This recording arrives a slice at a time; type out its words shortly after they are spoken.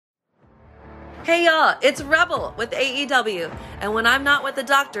Hey y'all, it's Rebel with AEW, and when I'm not with the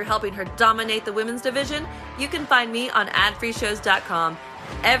doctor helping her dominate the women's division, you can find me on adfreeshows.com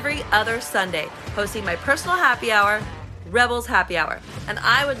every other Sunday, hosting my personal happy hour, Rebels Happy Hour, and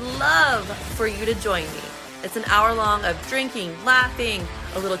I would love for you to join me. It's an hour long of drinking, laughing,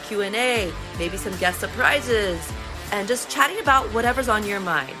 a little Q&A, maybe some guest surprises, and just chatting about whatever's on your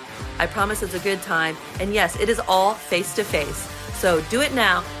mind. I promise it's a good time, and yes, it is all face-to-face. So do it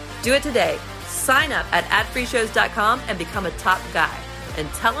now, do it today. Sign up at adfreeshows.com and become a top guy. And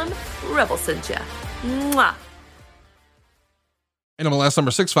tell them Rebel sent ya. Mwah. NMLS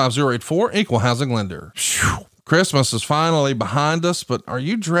number 65084, Equal Housing Lender. Phew. Christmas is finally behind us, but are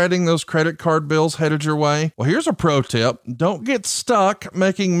you dreading those credit card bills headed your way? Well, here's a pro tip. Don't get stuck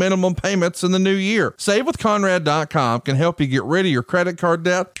making minimum payments in the new year. SaveWithConrad.com can help you get rid of your credit card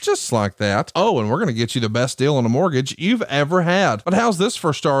debt just like that. Oh, and we're going to get you the best deal on a mortgage you've ever had. But how's this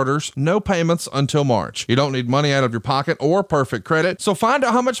for starters? No payments until March. You don't need money out of your pocket or perfect credit, so find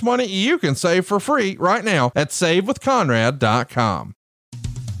out how much money you can save for free right now at SaveWithConrad.com.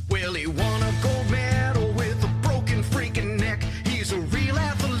 Well, he won a gold medal with a broken freaking neck. He's a real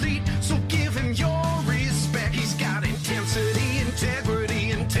athlete, so give him your respect. He's got intensity,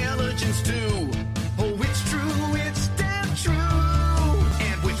 integrity, intelligence too. Oh, it's true, it's damn true.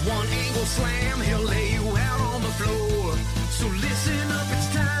 And with one angle slam, he'll lay you out on the floor. So listen up,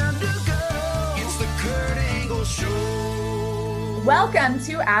 it's time to go. It's the Kurt Angle Show. Welcome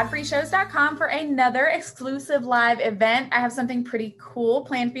to adfreeshows.com for another exclusive live event. I have something pretty cool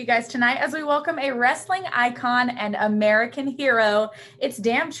planned for you guys tonight as we welcome a wrestling icon and American hero. It's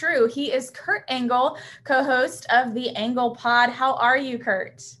damn true. He is Kurt Angle, co-host of the Angle Pod. How are you,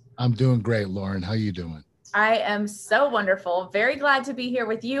 Kurt? I'm doing great, Lauren. How you doing? I am so wonderful. Very glad to be here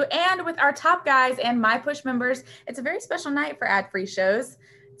with you and with our top guys and My Push members. It's a very special night for Ad Free Shows.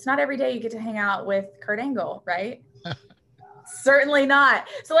 It's not every day you get to hang out with Kurt Angle, right? Certainly not.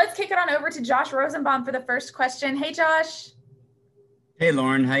 So let's kick it on over to Josh Rosenbaum for the first question. Hey, Josh. Hey,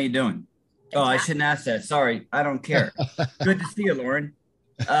 Lauren. How you doing? Oh, I shouldn't ask that. Sorry. I don't care. Good to see you, Lauren.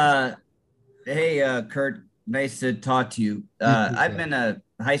 Hey, Kurt. Nice to talk to you. I've been a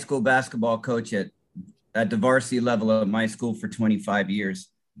high school basketball coach at the varsity level of my school for 25 years.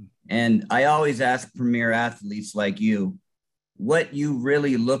 And I always ask premier athletes like you what you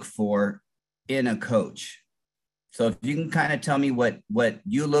really look for in a coach. So if you can kind of tell me what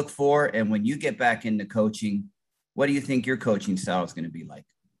you look for, and when you get back into coaching, what do you think your coaching style is going to be like?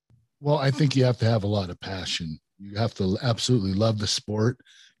 Well, I think you have to have a lot of passion. You have to absolutely love the sport.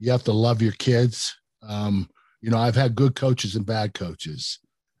 You have to love your kids. I've had good coaches and bad coaches.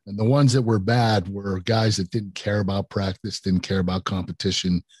 And the ones that were bad were guys that didn't care about practice, didn't care about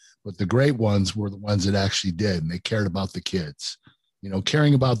competition. But the great ones were the ones that actually did, and they cared about the kids.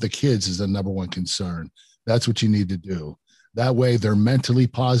 Caring about the kids is the number one concern. That's what you need to do. That way they're mentally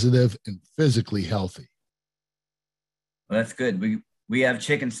positive and physically healthy. Well, that's good. We have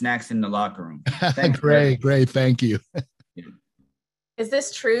chicken snacks in the locker room. Great. Thank you. Is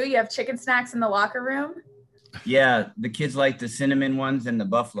this true? You have chicken snacks in the locker room? Yeah, the kids like the cinnamon ones and the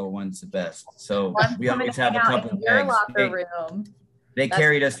buffalo ones the best. So we always have a couple in your bags. locker room. They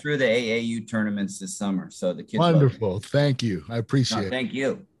carried us through the AAU tournaments this summer. So the kids. Wonderful. Thank you. I appreciate it. Thank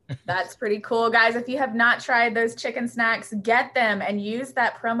you. That's pretty cool, guys. If you have not tried those chicken snacks, get them and use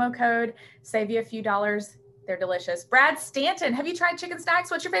that promo code. Save you a few dollars. They're delicious. Brad Stanton, have you tried chicken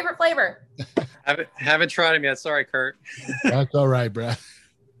snacks? What's your favorite flavor? Haven't tried them yet. Sorry, Kurt. That's all right, Brad.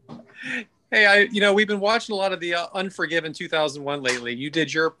 Hey, we've been watching a lot of the Unforgiven 2001 lately. You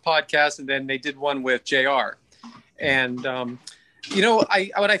did your podcast, and then they did one with JR. And,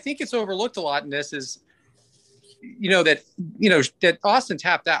 what I think it's overlooked a lot in this is, that Austin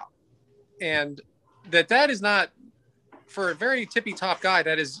tapped out, and that is not, for a very tippy top guy,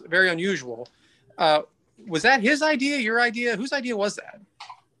 that is very unusual. Was that his idea, your idea? Whose idea was that?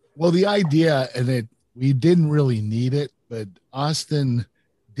 Well, the idea, and we didn't really need it, but Austin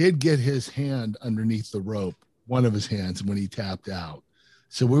did get his hand underneath the rope, one of his hands, when he tapped out.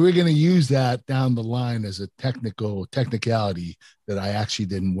 So we were going to use that down the line as a technicality that I actually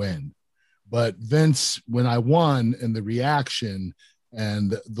didn't win. But Vince, when I won, and the reaction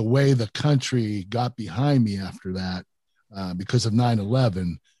and the way the country got behind me after that, because of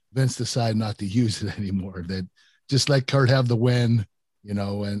 9/11, Vince decided not to use it anymore. That just let Kurt have the win,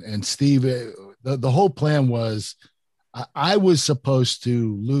 and Steve, the whole plan was I was supposed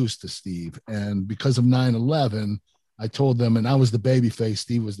to lose to Steve. And because of 9/11, I told them, and I was the baby face,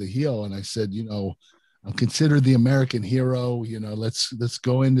 Steve was the heel. And I said, I'm considered the American hero. Let's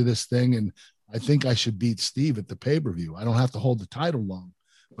go into this thing. And I think I should beat Steve at the pay-per-view. I don't have to hold the title long.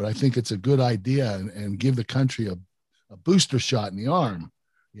 but I think it's a good idea and give the country a booster shot in the arm,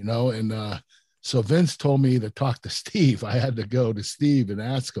 and so Vince told me to talk to Steve. I had to go to Steve and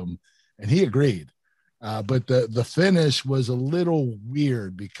ask him, and he agreed. But the finish was a little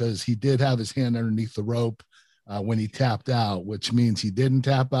weird because he did have his hand underneath the rope when he tapped out, which means he didn't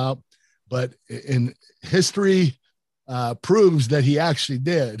tap out. But in history proves that he actually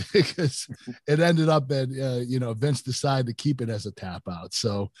did, because it ended up that, Vince decided to keep it as a tap out.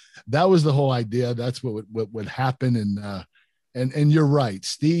 So that was the whole idea. That's what would happen. And you're right.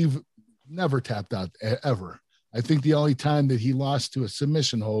 Steve never tapped out ever. I think the only time that he lost to a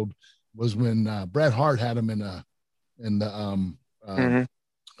submission hold was when Bret Hart had him in the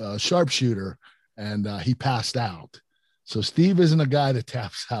sharpshooter, and he passed out. So Steve isn't a guy that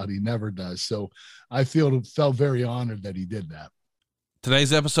taps out. He never does. So I felt very honored that he did that.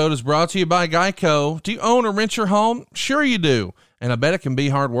 Today's episode is brought to you by Geico. Do you own or rent your home? Sure you do. And I bet it can be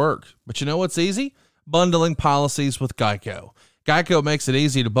hard work. But you know what's easy? Bundling policies with Geico. Geico makes it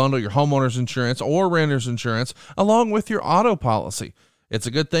easy to bundle your homeowner's insurance or renter's insurance along with your auto policy. It's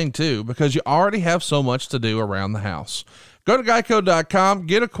a good thing, too, because you already have so much to do around the house. Go to geico.com,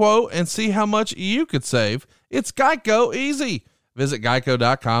 get a quote, and see how much you could save. It's Geico easy. Visit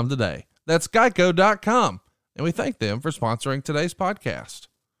geico.com today. That's geico.com. And we thank them for sponsoring today's podcast.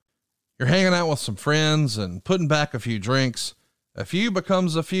 You're hanging out with some friends and putting back a few drinks. A few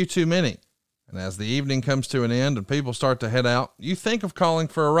becomes a few too many. And as the evening comes to an end and people start to head out, you think of calling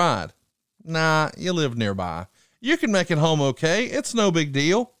for a ride. Nah, you live nearby. You can make it home okay. It's no big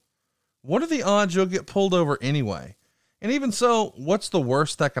deal. What are the odds you'll get pulled over anyway? And even so, what's the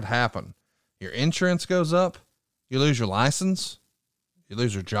worst that could happen? Your insurance goes up, you lose your license, you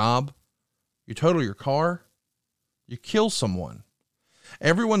lose your job, you total your car, you kill someone.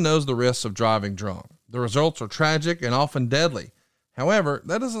 Everyone knows the risks of driving drunk. The results are tragic and often deadly. However,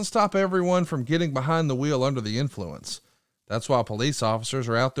 that doesn't stop everyone from getting behind the wheel under the influence. That's why police officers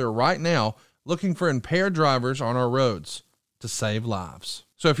are out there right now looking for impaired drivers on our roads to save lives.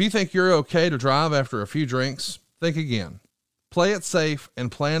 So if you think you're okay to drive after a few drinks, think again. Play it safe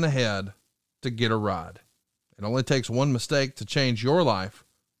and plan ahead to get a ride. It only takes one mistake to change your life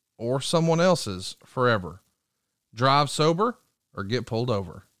or someone else's forever. Drive sober or get pulled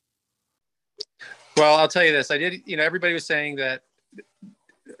over. Well, I'll tell you this. Everybody was saying that,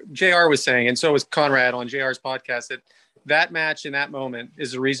 JR was saying, and so was Conrad on JR's podcast, that match in that moment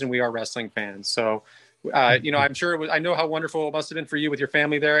is the reason we are wrestling fans. So, I'm sure I know how wonderful it must have been for you with your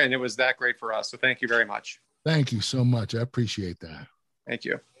family there, and it was that great for us. So thank you very much. Thank you so much. I appreciate that. Thank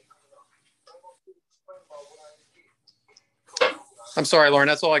you. I'm sorry, Lauren.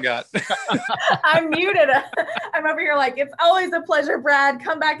 That's all I got. I'm muted. I'm over here like, it's always a pleasure, Brad.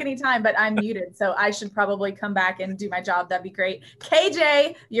 Come back anytime, but I'm muted. So I should probably come back and do my job. That'd be great.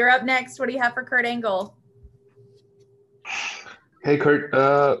 KJ, you're up next. What do you have for Kurt Angle? Hey, Kurt.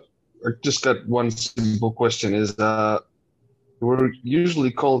 I just got one simple question. We're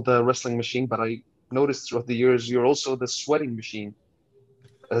usually called the wrestling machine, but I noticed throughout the years you're also the sweating machine.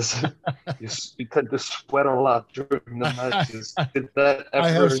 As you tend to sweat a lot during the matches. Did that ever I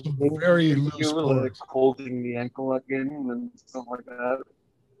have some very loose you cords. holding the ankle again and stuff like that?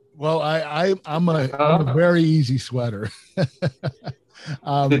 Well, I'm a very easy sweater.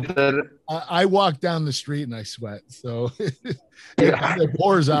 I walk down the street and I sweat, so it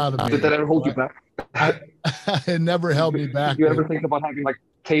pours out of me. Did that ever hold you back? It never held me back. Do you ever think about having like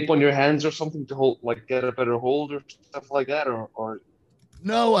tape on your hands or something to hold, like get a better hold or stuff like that, or?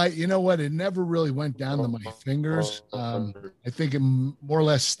 No, you know what? It never really went down to my fingers. I think it more or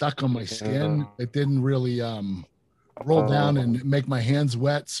less stuck on my skin. It didn't really roll down and make my hands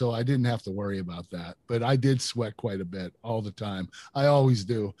wet, so I didn't have to worry about that. But I did sweat quite a bit all the time. I always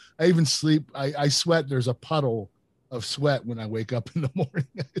do. I even sleep. I sweat. There's a puddle of sweat when I wake up in the morning.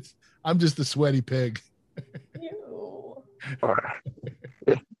 I'm just a sweaty pig. Ew. All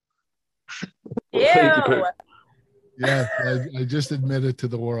right. Ew. Yeah, I just admitted to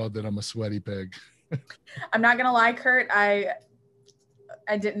the world that I'm a sweaty pig. I'm not gonna lie, Kurt. I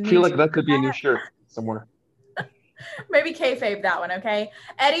didn't feel like that could be a new shirt somewhere. Maybe kayfabe that one, okay?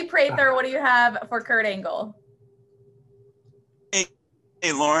 Eddie Prather, what do you have for Kurt Angle? Hey,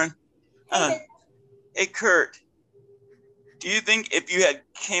 Lauren. Hey, Kurt. Do you think if you had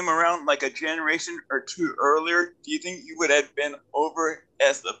came around like a generation or two earlier, do you think you would have been over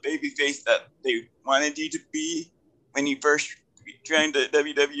as the babyface that they wanted you to be when you first joined the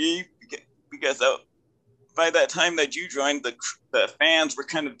WWE? Because by that time that you joined, the fans were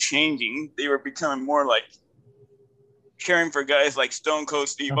kind of changing. They were becoming more like cheering for guys like Stone Cold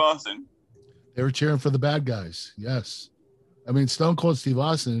Steve Austin. They were cheering for the bad guys. Yes. I mean, Stone Cold Steve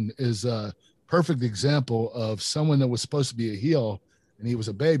Austin is a perfect example of someone that was supposed to be a heel, and he was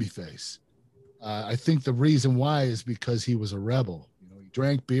a babyface. I think the reason why is because he was a rebel. He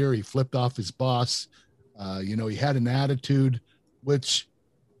drank beer, he flipped off his boss. He had an attitude, which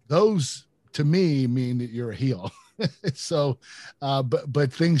those to me mean that you're a heel. So,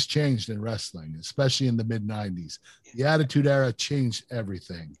 but things changed in wrestling, especially in the mid '90s. The Attitude Era changed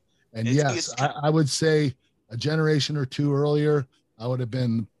everything. And I would say a generation or two earlier, I would have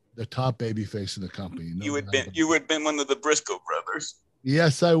been the top babyface of the company. You would have been one of the Briscoe brothers.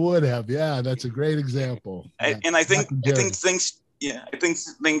 Yes, I would have. Yeah, that's a great example. I think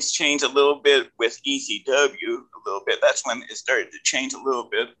things changed a little bit with ECW a little bit. That's when it started to change a little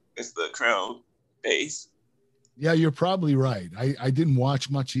bit with the crowd base. Yeah, you're probably right. I didn't watch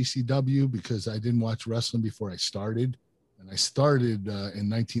much ECW because I didn't watch wrestling before I started, and I started in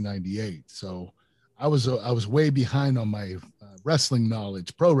 1998. So I was way behind on my wrestling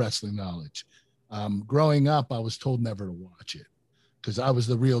knowledge, pro wrestling knowledge. Growing up, I was told never to watch it because I was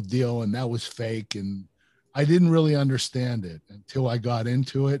the real deal and that was fake, and I didn't really understand it until I got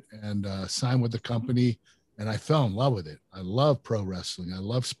into it and signed with the company, and I fell in love with it. I love pro wrestling. I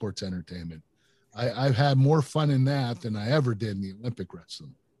love sports entertainment. I've had more fun in that than I ever did in the Olympic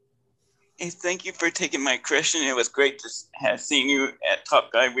wrestling. Hey, thank you for taking my question. It was great to have seen you at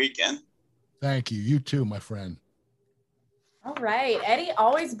Top Guy Weekend. Thank you. You too, my friend. All right. Eddie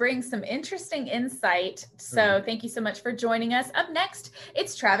always brings some interesting insight. So thank you so much for joining us. Up next,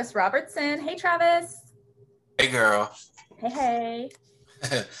 it's Travis Robertson. Hey, Travis. Hey, girl. Hey.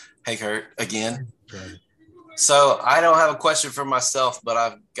 Hey, Kurt, again. So I don't have a question for myself, but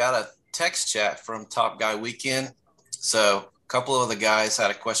I've got a text chat from Top Guy Weekend. So a couple of the guys had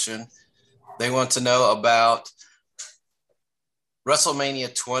a question. They want to know about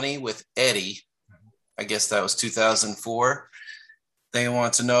WrestleMania 20 with Eddie. I guess that was 2004. They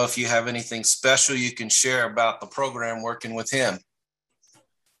want to know if you have anything special you can share about the program working with him.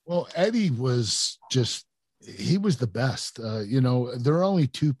 Well, Eddie was he was the best. There are only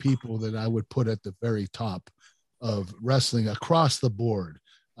two people that I would put at the very top of wrestling across the board.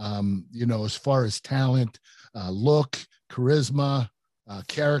 As far as talent, look, charisma,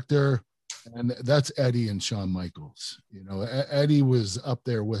 character, and that's Eddie and Shawn Michaels. Eddie was up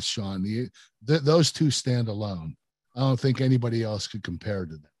there with Shawn. Those two stand alone. I don't think anybody else could compare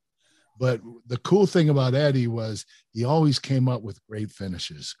to them. But the cool thing about Eddie was he always came up with great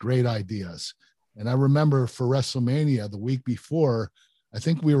finishes, great ideas. And I remember for WrestleMania the week before, I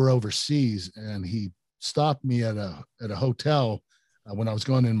think we were overseas, and he stopped me at a hotel when I was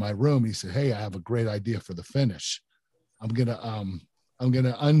going in my room. He said, "Hey, I have a great idea for the finish. I'm gonna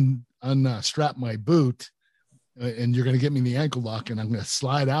unstrap my boot, and you're gonna get me in the ankle lock, and I'm gonna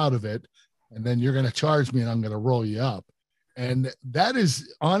slide out of it, and then you're gonna charge me, and I'm gonna roll you up." And that is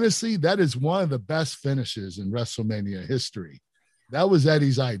one of the best finishes in WrestleMania history. That was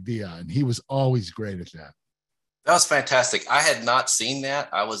Eddie's idea, and he was always great at that. That was fantastic. I had not seen that.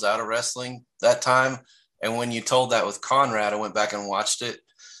 I was out of wrestling that time. And when you told that with Conrad, I went back and watched it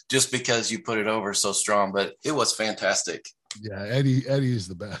just because you put it over so strong, but it was fantastic. Yeah, Eddie is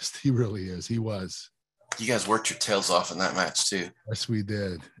the best. He really is. He was. You guys worked your tails off in that match too. Yes, we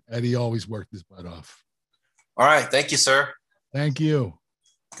did. Eddie always worked his butt off. All right. Thank you, sir. Thank you.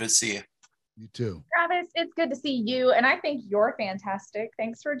 Good to see you. You too. Travis, it's good to see you. And I think you're fantastic.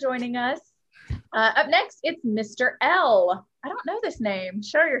 Thanks for joining us. Up next, it's Mr. L. I don't know this name.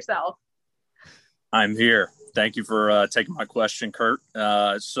 Show yourself. I'm here. Thank you for taking my question, Kurt.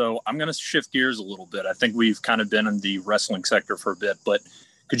 So I'm going to shift gears a little bit. I think we've kind of been in the wrestling sector for a bit, but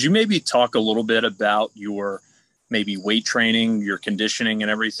could you maybe talk a little bit about your maybe weight training, your conditioning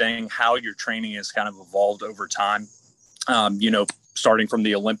and everything, how your training has kind of evolved over time? Starting from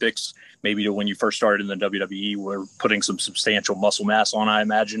the Olympics, maybe to when you first started in the WWE, we're putting some substantial muscle mass on, I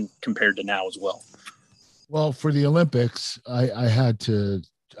imagine, compared to now as well. Well, for the Olympics,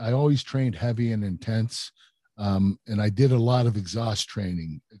 I always trained heavy and intense. And I did a lot of exhaust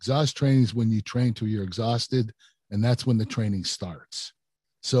training. Exhaust training is when you train till you're exhausted, and that's when the training starts.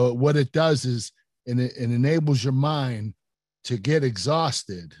 So what it does is it enables your mind to get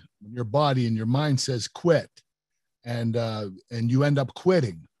exhausted when your body and your mind says quit, and you end up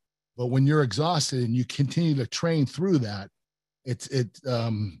quitting. But when you're exhausted and you continue to train through that, it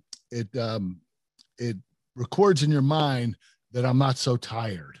records in your mind that I'm not so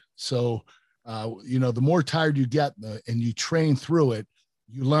tired. So, the more tired you get and you train through it,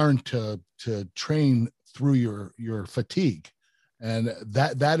 you learn to train through your fatigue. And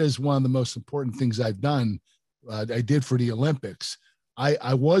that is one of the most important things I've done. I did for the Olympics.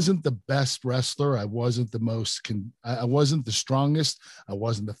 I wasn't the best wrestler. I wasn't the most, I wasn't the strongest. I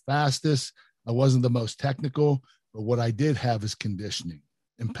wasn't the fastest. I wasn't the most technical, but what I did have is conditioning,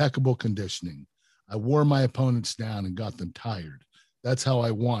 impeccable conditioning. I wore my opponents down and got them tired. That's how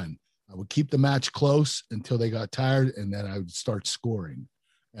I won. I would keep the match close until they got tired, and then I would start scoring.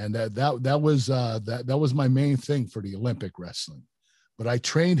 And that was my main thing for the Olympic wrestling. But I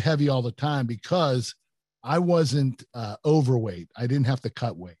trained heavy all the time because I wasn't overweight. I didn't have to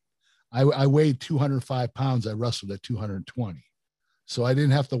cut weight. I weighed 205 pounds. I wrestled at 220. So I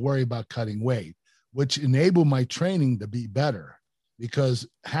didn't have to worry about cutting weight, which enabled my training to be better because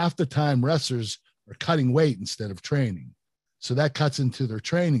half the time wrestlers are cutting weight instead of training. So that cuts into their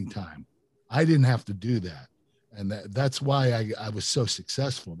training time. I didn't have to do that. And that's why I was so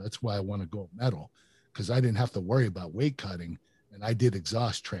successful. That's why I won a gold medal, because I didn't have to worry about weight cutting, and I did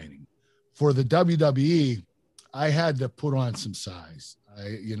exhaust training. For the WWE, I had to put on some size.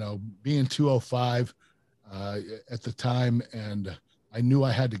 Being 205 at the time, and I knew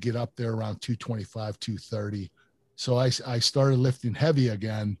I had to get up there around 225, 230. So I started lifting heavy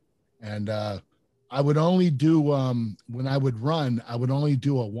again, and I would only do, when I would run, I would only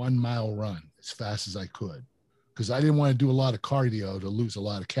do a 1 mile run as fast as I could, because I didn't want to do a lot of cardio to lose a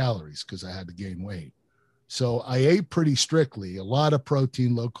lot of calories because I had to gain weight. So I ate pretty strictly, a lot of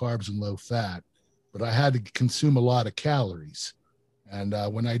protein, low carbs, and low fat, but I had to consume a lot of calories. And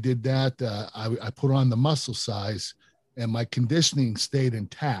when I did that, I put on the muscle size, and my conditioning stayed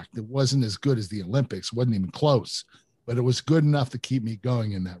intact. It wasn't as good as the Olympics, wasn't even close, but it was good enough to keep me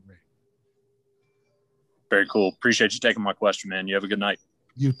going in that ring. Very cool. Appreciate you taking my question, man. You have a good night.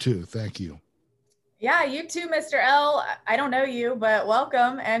 You too. Thank you. Yeah, you too, Mr. L. I don't know you, but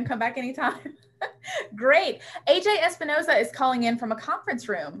welcome and come back anytime. Great. AJ Espinoza is calling in from a conference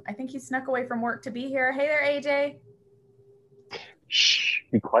room. I think he snuck away from work to be here. Hey there, AJ. Shh,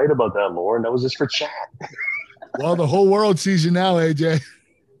 be quiet about that, Lauren. That was just for chat. Well, the whole world sees you now, AJ.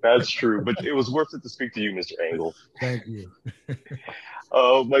 That's true, but it was worth it to speak to you, Mr. Angle. Thank you.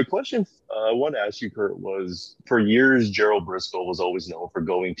 My question I want to ask you, Kurt, was for years, Gerald Briscoe was always known for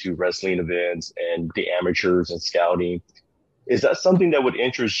going to wrestling events and the amateurs and scouting. Is that something that would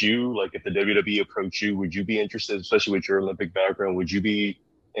interest you? Like if the WWE approached you, would you be interested, especially with your Olympic background, would you be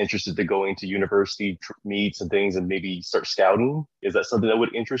interested to go into university meets and things and maybe start scouting? Is that something that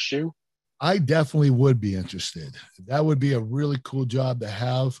would interest you? I definitely would be interested. That would be a really cool job to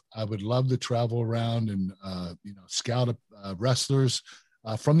have. I would love to travel around and, scout wrestlers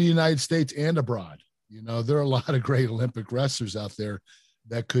from the United States and abroad. There are a lot of great Olympic wrestlers out there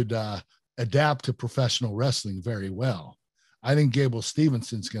that could adapt to professional wrestling very well. I think Gable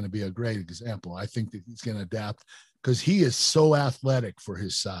Stevenson's going to be a great example. I think that he's going to adapt because he is so athletic for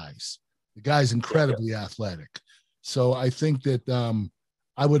his size. The guy's incredibly athletic. So I think that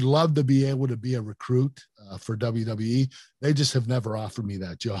I would love to be able to be a recruit for WWE. They just have never offered me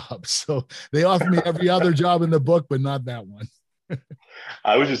that job. So they offer me every other job in the book, but not that one.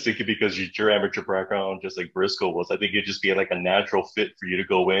 I was just thinking because your amateur background, just like Briscoe was, I think it'd just be like a natural fit for you to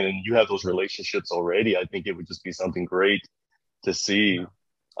go in, and you have those relationships already. I think it would just be something great to see.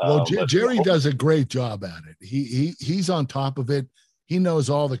 Well, Jerry does a great job at it. He's on top of it. He knows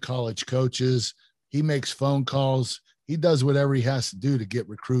all the college coaches. He makes phone calls. He does whatever he has to do to get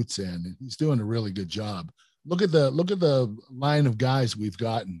recruits in, and he's doing a really good job. Look at the line of guys we've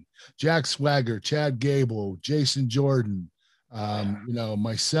gotten: Jack Swagger, Chad Gable, Jason Jordan,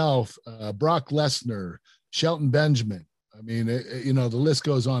 myself, Brock Lesnar, Shelton Benjamin. I mean, the list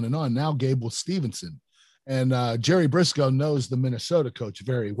goes on and on. Now Gable Stevenson, and Jerry Briscoe knows the Minnesota coach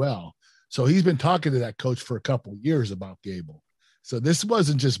very well, so he's been talking to that coach for a couple of years about Gable. So this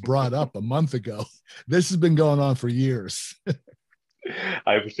wasn't just brought up a month ago. This has been going on for years.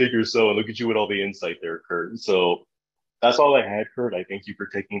 I figure so. And look at you with all the insight there, Kurt. So that's all I had, Kurt. I thank you for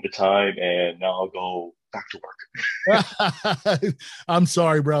taking the time. And now I'll go back to work. I'm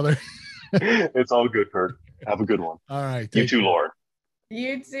sorry, brother. It's all good, Kurt. Have a good one. All right. You too, Lauren.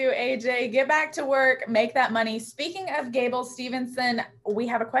 You too, AJ. Get back to work. Make that money. Speaking of Gable Stevenson, we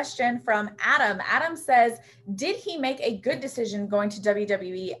have a question from Adam. Adam says, did he make a good decision going to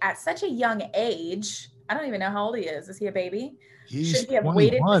WWE at such a young age? I don't even know how old he is. Is he a baby? Should he have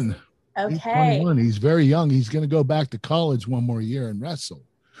waited? Okay. He's 21. He's very young. He's going to go back to college one more year and wrestle.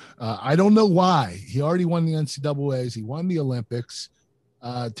 I don't know why. He already won the NCAAs. He won the Olympics.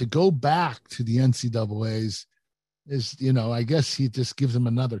 To go back to the NCAAs is, I guess he just gives him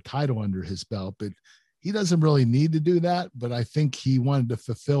another title under his belt, but he doesn't really need to do that. But I think he wanted to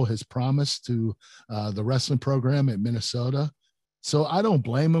fulfill his promise to the wrestling program at Minnesota. So I don't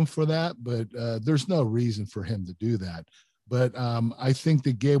blame him for that, but there's no reason for him to do that. but I think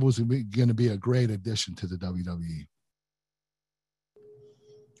that Gable's going to be a great addition to the WWE.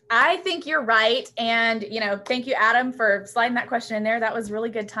 I think you're right. And, thank you, Adam, for sliding that question in there. That was really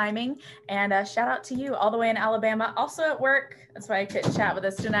good timing. And shout out to you all the way in Alabama, also at work. That's why I couldn't chat with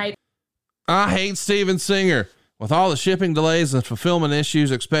us tonight. I hate Steven Singer. With all the shipping delays and fulfillment issues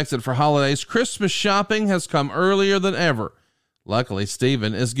expected for holidays, Christmas shopping has come earlier than ever. Luckily,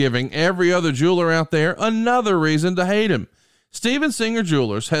 Steven is giving every other jeweler out there another reason to hate him. Steven Singer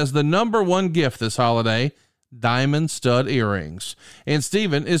Jewelers has the #1 gift this holiday: diamond stud earrings. And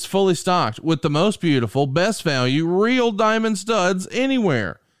Steven is fully stocked with the most beautiful, best value, real diamond studs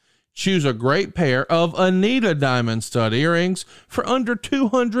anywhere. Choose a great pair of Anita diamond stud earrings for under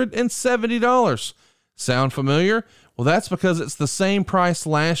 $270. Sound familiar? Well, that's because it's the same price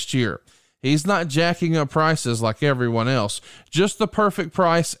last year. He's not jacking up prices like everyone else. Just the perfect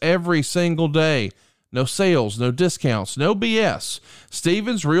price every single day. No sales, no discounts, no BS.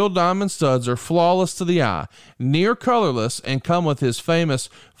 Steven's real diamond studs are flawless to the eye, near colorless, and come with his famous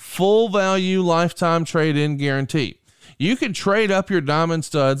full value lifetime trade-in guarantee. You can trade up your diamond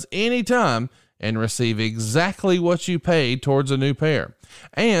studs anytime and receive exactly what you paid towards a new pair.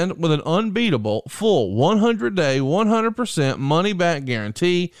 And with an unbeatable full 100-day, 100% money-back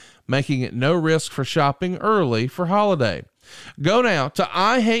guarantee, making it no risk for shopping early for holiday. Go now to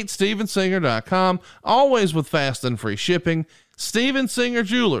IHateStevenSinger.com, always with fast and free shipping. Steven Singer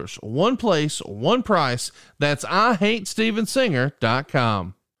Jewelers, one place, one price. That's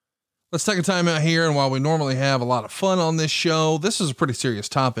IHateStevenSinger.com. Let's take a time out here, and while we normally have a lot of fun on this show, this is a pretty serious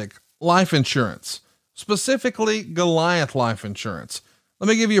topic: life insurance, specifically Goliath Life Insurance. Let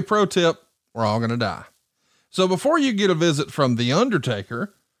me give you a pro tip. We're all going to die. So before you get a visit from The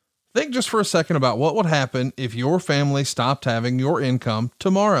Undertaker, think just for a second about what would happen if your family stopped having your income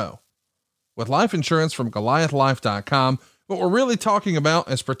tomorrow. With life insurance from GoliathLife.com, what we're really talking about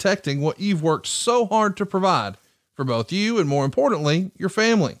is protecting what you've worked so hard to provide for both you and, more importantly, your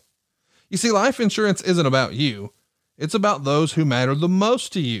family. You see, life insurance isn't about you. It's about those who matter the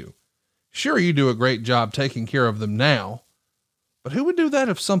most to you. Sure, you do a great job taking care of them now, but who would do that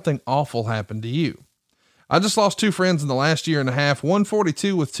if something awful happened to you? I just lost 2 friends in the last year and a half, one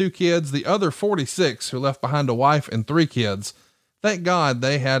 42 with 2 kids, the other 46 who left behind a wife and 3 kids. Thank God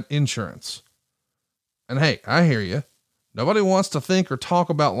they had insurance. And hey, I hear you. Nobody wants to think or talk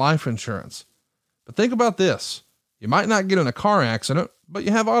about life insurance, but think about this. You might not get in a car accident, but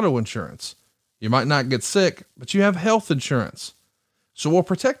you have auto insurance. You might not get sick, but you have health insurance. So we'll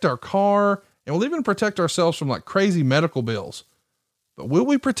protect our car, and we'll even protect ourselves from like crazy medical bills. But will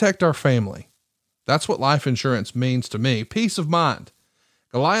we protect our family? That's what life insurance means to me. Peace of mind.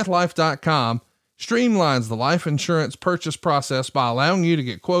 GoliathLife.com streamlines the life insurance purchase process by allowing you to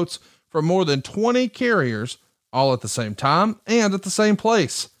get quotes from more than 20 carriers all at the same time and at the same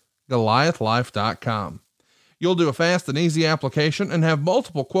place. GoliathLife.com. You'll do a fast and easy application and have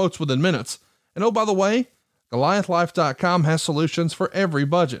multiple quotes within minutes. And oh, by the way, GoliathLife.com has solutions for every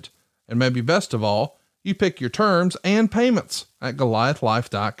budget. And maybe best of all, you pick your terms and payments at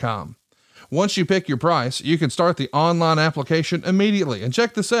GoliathLife.com. Once you pick your price, you can start the online application immediately. And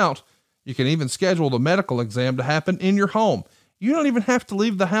check this out. You can even schedule the medical exam to happen in your home. You don't even have to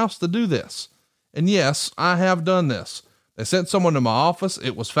leave the house to do this. And yes, I have done this. They sent someone to my office.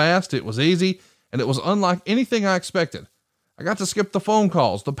 It was fast. It was easy. And it was unlike anything I expected. I got to skip the phone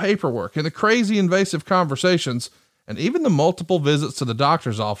calls, the paperwork, and the crazy invasive conversations, and even the multiple visits to the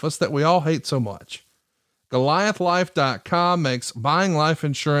doctor's office that we all hate so much. GoliathLife.com makes buying life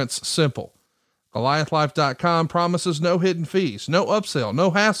insurance simple. GoliathLife.com promises no hidden fees, no upsell,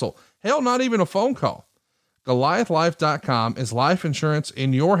 no hassle, hell, not even a phone call. GoliathLife.com is life insurance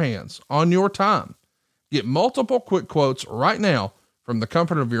in your hands, on your time. Get multiple quick quotes right now from the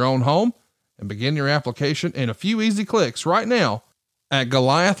comfort of your own home and begin your application in a few easy clicks right now at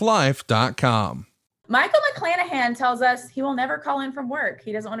GoliathLife.com. Michael McClanahan tells us he will never call in from work.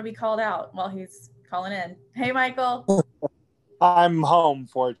 He doesn't want to be called out while he's calling in. Hey, Michael. I'm home,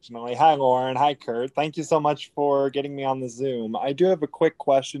 fortunately. Hi, Lauren. Hi, Kurt. Thank you so much for getting me on the Zoom. I do have a quick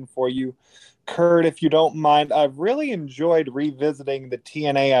question for you, Kurt, if you don't mind. I've really enjoyed revisiting the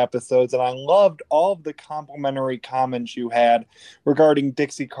TNA episodes, and I loved all of the complimentary comments you had regarding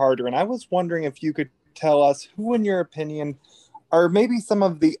Dixie Carter. And I was wondering if you could tell us who, in your opinion, are maybe some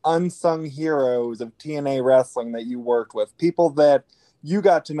of the unsung heroes of TNA wrestling that you worked with, people that you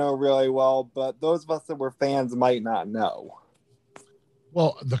got to know really well, but those of us that were fans might not know.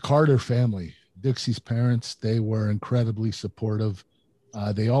 Well, the Carter family, Dixie's parents, they were incredibly supportive.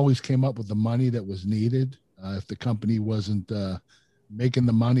 They always came up with the money that was needed. If the company wasn't making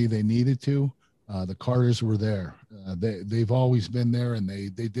the money they needed to, The Carters were there. They've always been there, and they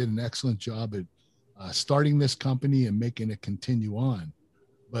did an excellent job at starting this company and making it continue on.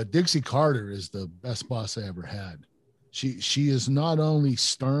 But Dixie Carter is the best boss I ever had. She is not only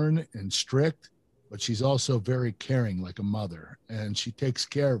stern and strict, but she's also very caring, like a mother, and she takes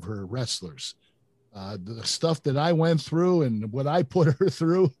care of her wrestlers. The stuff that I went through and what I put her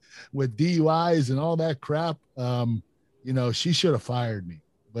through with DUIs and all that crap, she should have fired me.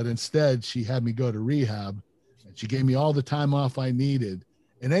 But instead, she had me go to rehab, and she gave me all the time off I needed.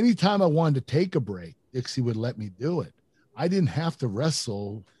 And anytime I wanted to take a break, Dixie would let me do it. I didn't have to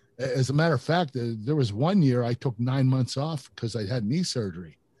wrestle. As a matter of fact, there was one year I took 9 months off because I had knee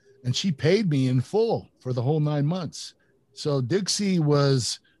surgery, and she paid me in full for the whole 9 months. So Dixie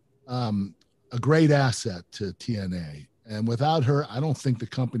was a great asset to TNA. And without her, I don't think the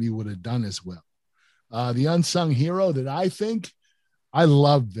company would have done as well. The unsung hero that I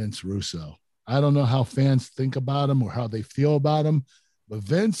love Vince Russo. I don't know how fans think about him or how they feel about him, but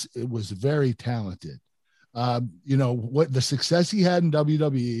Vince, it was very talented. What the success he had in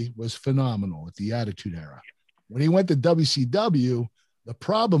WWE was phenomenal at the Attitude Era. When he went to WCW, the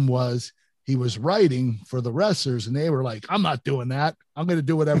problem was he was writing for the wrestlers, and they were like, I'm not doing that. I'm going to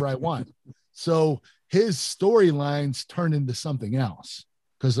do whatever I want. So his storylines turned into something else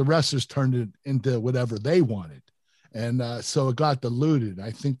because the wrestlers turned it into whatever they wanted. And so it got diluted.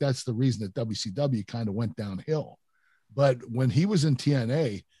 I think that's the reason that WCW kind of went downhill. But when he was in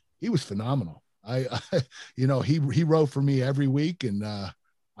TNA, he was phenomenal. He wrote for me every week, and I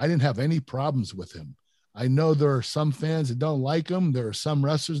didn't have any problems with him. I know there are some fans that don't like him. There are some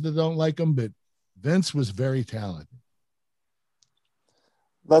wrestlers that don't like him, but Vince was very talented.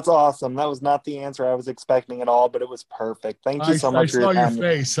 That's awesome. That was not the answer I was expecting at all, but it was perfect. Thank you so much for your time.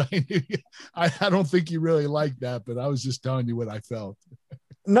 I saw your face. I don't think you really liked that, but I was just telling you what I felt.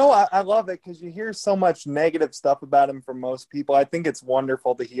 No, I love it because you hear so much negative stuff about him from most people. I think it's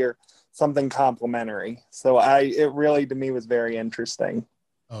wonderful to hear something complimentary. So it really, to me, was very interesting.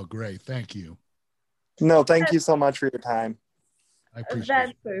 Oh, great. Thank you. No, thank you so much for your time. I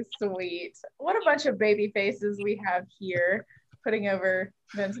appreciate That's so sweet. What a bunch of baby faces we have here putting over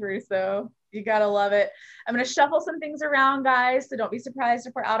Vince Russo. You gotta love it. I'm gonna shuffle some things around, guys, so don't be surprised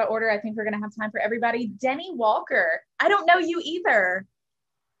if we're out of order. I think we're gonna have time for everybody. Denny Walker. I don't know you either.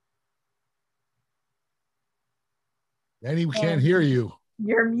 Denny, we can't hear you.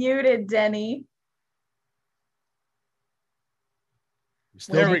 You're muted, Denny.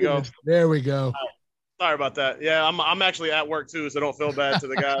 There we go. There we go. Sorry about that. Yeah, I'm actually at work too, so don't feel bad to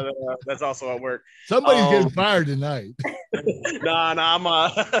the guy that's also at work. Somebody's getting fired tonight. Nah, I'm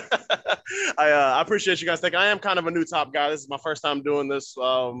I appreciate you guys thinking. I am kind of a new top guy. This is my first time doing this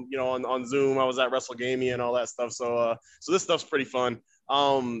on Zoom. I was at WrestleGamia and all that stuff. So this stuff's pretty fun.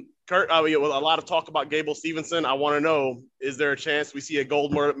 Kurt, a lot of talk about Gable Stevenson. I want to know, is there a chance we see a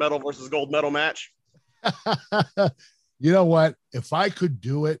gold medal versus gold medal match? You know what? If I could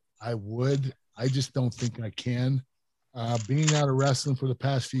do it, I would. I just don't think I can. Being out of wrestling for the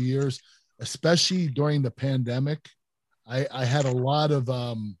past few years, especially during the pandemic, I had a lot of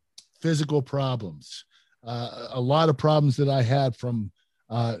physical problems, a lot of problems that I had from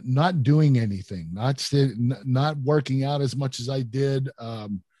not doing anything, not working out as much as I did,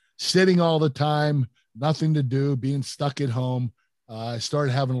 sitting all the time, nothing to do, being stuck at home. I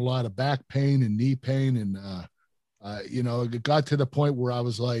started having a lot of back pain and knee pain. And, it got to the point where I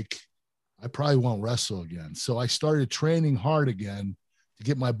was like, I probably won't wrestle again. So I started training hard again to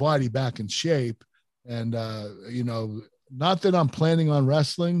get my body back in shape. And, not that I'm planning on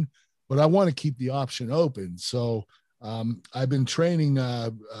wrestling, but I want to keep the option open. So I've been training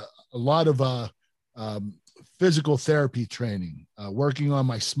a lot of physical therapy training, working on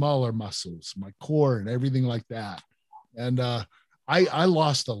my smaller muscles, my core and everything like that. And I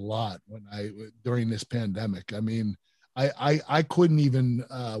lost a lot during this pandemic. I mean, I couldn't even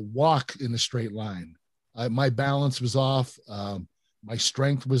walk in a straight line. My balance was off. My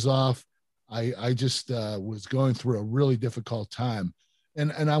strength was off. I just was going through a really difficult time.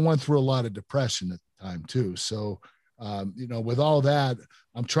 And I went through a lot of depression at the time too. So, with all that,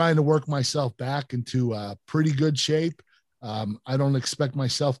 I'm trying to work myself back into pretty good shape. I don't expect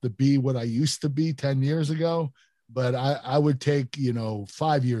myself to be what I used to be 10 years ago, but I would take,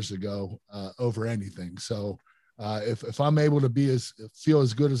 5 years ago over anything. So if I'm able to feel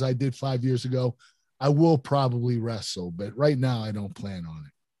as good as I did 5 years ago, I will probably wrestle, but right now I don't plan on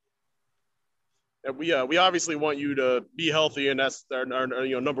it. We obviously want you to be healthy, and that's our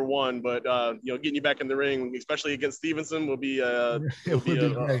number one. But getting you back in the ring, especially against Stevenson, will be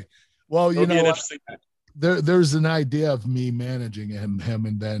great. Well, there's an idea of me managing him,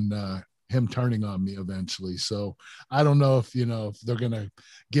 and then him turning on me eventually. So I don't know if, if they're going to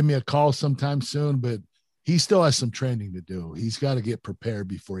give me a call sometime soon, but he still has some training to do. He's got to get prepared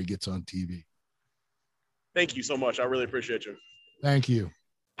before he gets on TV. Thank you so much. I really appreciate you. Thank you.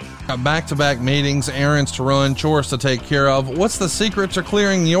 Got back-to-back meetings, errands to run, chores to take care of. What's the secret to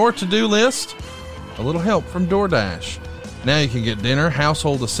clearing your to-do list? A little help from DoorDash. Now you can get dinner,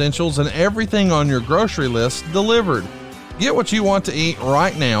 household essentials, and everything on your grocery list delivered. Get what you want to eat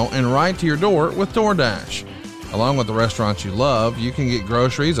right now and right to your door with DoorDash. Along with the restaurants you love, you can get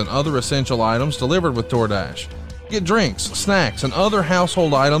groceries and other essential items delivered with DoorDash. Get drinks, snacks, and other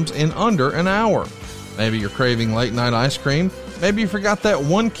household items in under an hour. Maybe you're craving late-night ice cream. Maybe you forgot that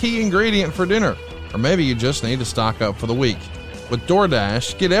one key ingredient for dinner. Or maybe you just need to stock up for the week. With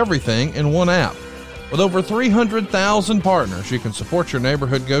DoorDash, get everything in one app. With over 300,000 partners, you can support your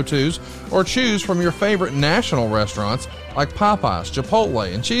neighborhood go-tos or choose from your favorite national restaurants like Popeyes,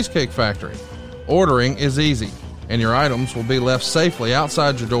 Chipotle, and Cheesecake Factory. Ordering is easy, and your items will be left safely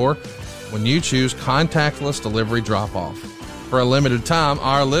outside your door when you choose contactless delivery drop-off. For a limited time,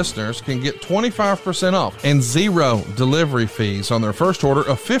 our listeners can get 25% off and 0 delivery fees on their first order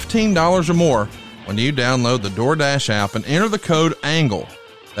of $15 or more when you download the DoorDash app and enter the code ANGLE.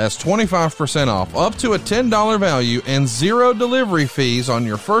 That's 25% off, up to a $10 value, and 0 delivery fees on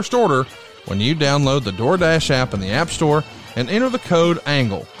your first order when you download the DoorDash app in the App Store and enter the code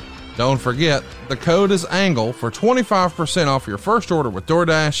ANGLE. Don't forget, the code is ANGLE for 25% off your first order with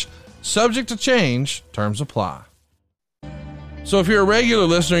DoorDash. Subject to change, terms apply. So if you're a regular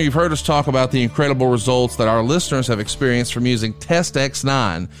listener, you've heard us talk about the incredible results that our listeners have experienced from using Test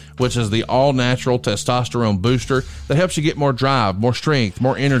X9, which is the all-natural testosterone booster that helps you get more drive, more strength,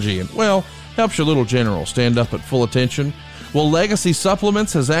 more energy, and, well, helps your little general stand up at full attention. Well, Legacy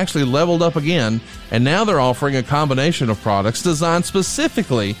Supplements has actually leveled up again, and now they're offering a combination of products designed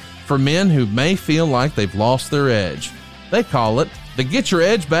specifically for men who may feel like they've lost their edge. They call it the Get Your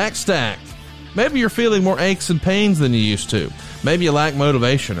Edge Back Stack. Maybe you're feeling more aches and pains than you used to. Maybe you lack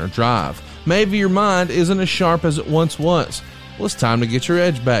motivation or drive. Maybe your mind isn't as sharp as it once was. Well, it's time to get your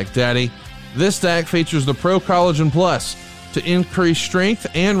edge back, Daddy. This stack features the Pro Collagen Plus to increase strength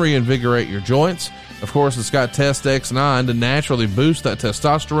and reinvigorate your joints. Of course, it's got Test X9 to naturally boost that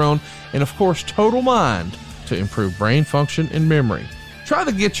testosterone, and of course, Total Mind to improve brain function and memory. Try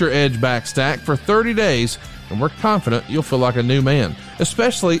the Get Your Edge Back stack for 30 days, and we're confident you'll feel like a new man,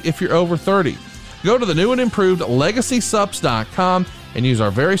 especially if you're over 30. Go to the new and improved LegacySups.com and use our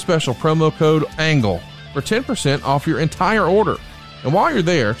very special promo code ANGLE for 10% off your entire order. And while you're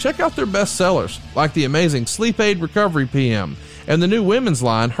there, check out their best sellers, like the amazing Sleep Aid Recovery PM and the new women's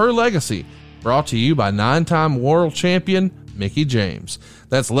line, Her Legacy, brought to you by 9-time world champion Mickie James.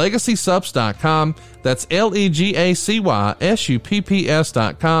 That's LegacySups.com. That's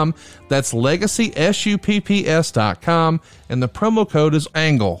LegacySupps.com. That's LegacySupps.com. And the promo code is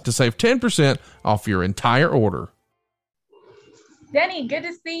ANGLE to save 10% off your entire order. Denny, good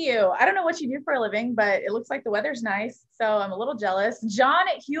to see you. I don't know what you do for a living, but it looks like the weather's nice, so I'm a little jealous. John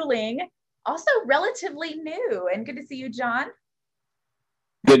Hewling, also relatively new, and good to see you, John.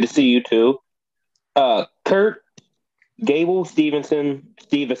 Good to see you too. Kurt, Gable Stevenson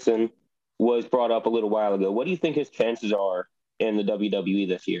was brought up a little while ago. What do you think his chances are in the WWE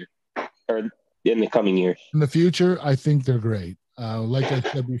this year or in the coming years? In the future, I think they're great. Like I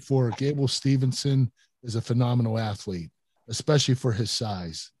said before, Gable Stevenson is a phenomenal athlete, especially for his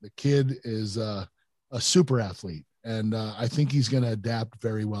size. The kid is a super athlete, and I think he's going to adapt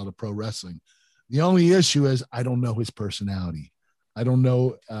very well to pro wrestling. The only issue is I don't know his personality. I don't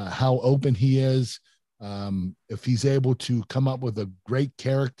know how open he is. If he's able to come up with a great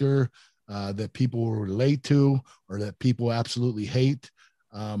character that people will relate to or that people absolutely hate.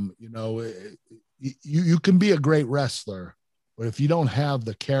 You can be a great wrestler, but if you don't have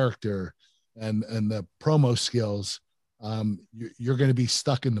the character and the promo skills, you're going to be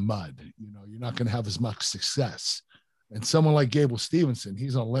stuck in the mud. You're not going to have as much success. And someone like Gable Stevenson,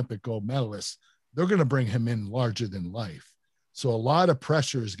 he's an Olympic gold medalist. They're going to bring him in larger than life. So a lot of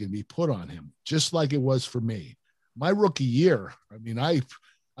pressure is going to be put on him, just like it was for me. My rookie year, I mean, I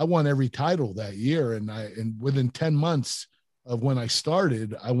won every title that year, and within 10 months of when I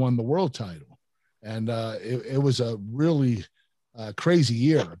started, I won the world title. And it was a really crazy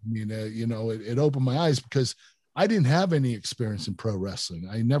year. I mean, it opened my eyes because I didn't have any experience in pro wrestling.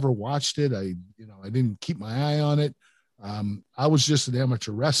 I never watched it. I didn't keep my eye on it. I was just an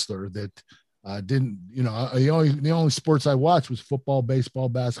amateur wrestler that the only sports I watched was football, baseball,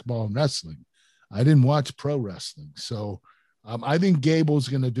 basketball, and wrestling. I didn't watch pro wrestling. So I think Gable's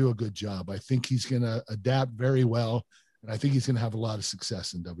going to do a good job. I think he's going to adapt very well, and I think he's going to have a lot of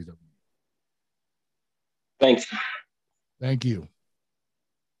success in WWE. Thanks. Thank you.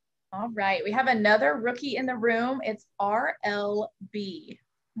 All right. We have another rookie in the room. It's RLB.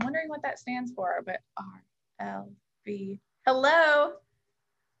 I'm wondering what that stands for, but RLB. Hello.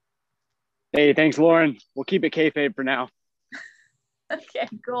 Hey, thanks, Lauren. We'll keep it kayfabe for now. Okay,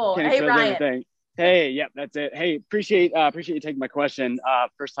 cool. Can't Hey, expose Ryan. everything. Hey, yep, that's it. Hey, appreciate you taking my question.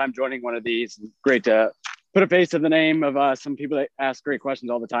 First time joining one of these. Great to put a face to the name of some people that ask great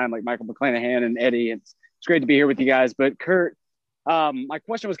questions all the time, like Michael McClanahan and Eddie. It's great to be here with you guys. But Kurt, my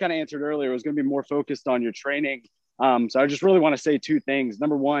question was kind of answered earlier. It was going to be more focused on your training. So I just really want to say two things.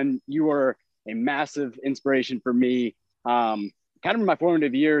 Number one, you are a massive inspiration for me. Kind of in my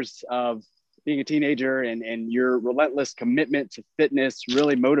formative years of being a teenager, and your relentless commitment to fitness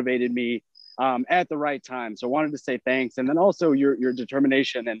really motivated me at the right time. So I wanted to say thanks. And then also your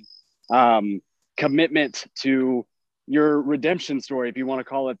determination and commitment to your redemption story, if you want to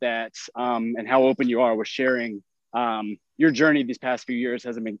call it that, and how open you are with sharing your journey these past few years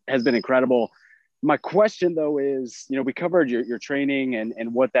has been incredible. My question though is, we covered your training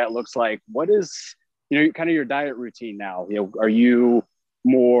and what that looks like. What is, kind of your diet routine now? Are you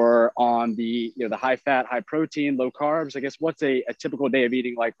more on the, the high fat, high protein, low carbs? I guess what's a typical day of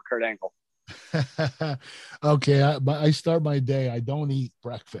eating like for Kurt Angle? Okay. I start my day. I don't eat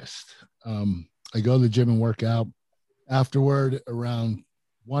breakfast. I go to the gym and work out. Afterward, around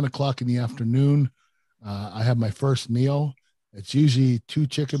 1 o'clock in the afternoon, I have my first meal. It's usually 2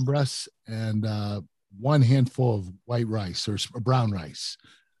 chicken breasts and 1 handful of white rice or brown rice.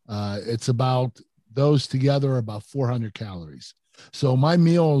 It's about, those together are about 400 calories. So my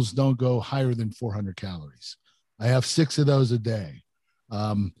meals don't go higher than 400 calories. I have 6 of those a day.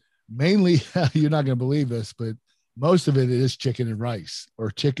 Mainly, you're not going to believe this, but most of it is chicken and rice,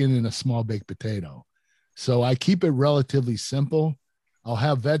 or chicken and a small baked potato. So I keep it relatively simple. I'll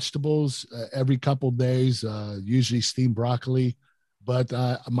have vegetables every couple of days, usually steamed broccoli, but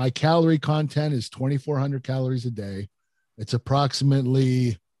my calorie content is 2,400 calories a day. It's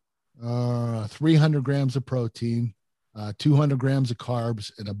approximately 300 grams of protein, 200 grams of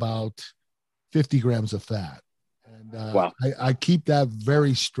carbs, and about 50 grams of fat. And wow. I keep that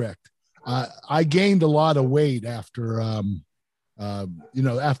very strict. I gained a lot of weight after,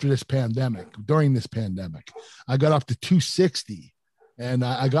 after this pandemic, during this pandemic. I got up to 260 and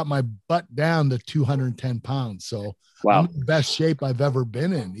I got my butt down to 210 pounds. So wow. I'm in the best shape I've ever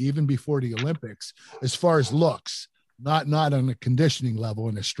been in, even before the Olympics, as far as looks, not on a conditioning level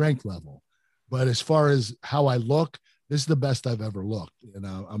and a strength level, but as far as how I look, this is the best I've ever looked. And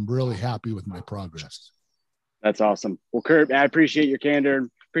I'm really happy with my progress. That's awesome. Well, Kurt, I appreciate your candor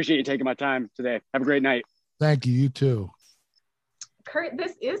and appreciate you taking my time today. Have a great night. Thank you. You too. Kurt,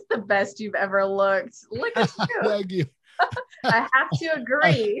 this is the best you've ever looked. Look at you. Thank you. I have to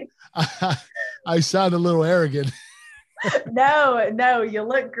agree. I sound a little arrogant. No, you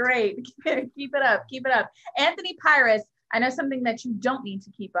look great. Keep it up. Keep it up. Anthony Pyrus, I know something that you don't need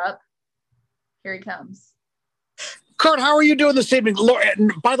to keep up. Here he comes. Kurt, how are you doing this evening? Lauren,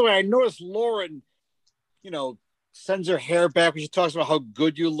 by the way, I noticed Lauren, sends her hair back when she talks about how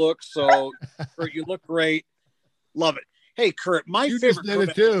good you look. So, Kurt, you look great. Love it. Hey, Kurt, my favorite Kurt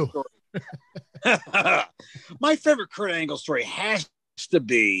Angle story. My favorite Kurt Angle story has to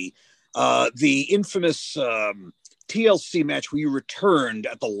be the infamous TLC match where you returned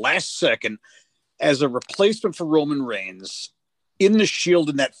at the last second as a replacement for Roman Reigns in the Shield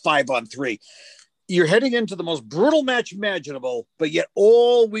in that 5-on-3. You're heading into the most brutal match imaginable, but yet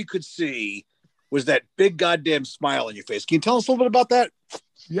all we could see was that big goddamn smile on your face. Can you tell us a little bit about that?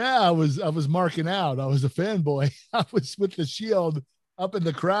 Yeah, I was marking out. I was a fanboy. I was with the Shield up in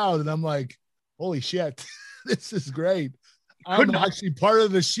the crowd, and I'm like, holy shit, this is great. I'm actually part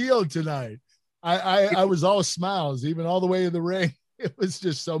of the Shield tonight. I was all smiles, even all the way to the ring. It was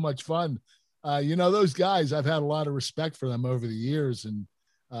just so much fun. Those guys, I've had a lot of respect for them over the years, and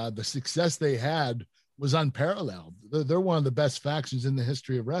the success they had was unparalleled. They're one of the best factions in the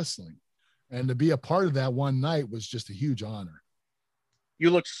history of wrestling. And to be a part of that one night was just a huge honor.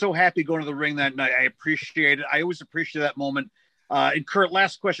 You looked so happy going to the ring that night. I appreciate it. I always appreciate that moment. And Kurt,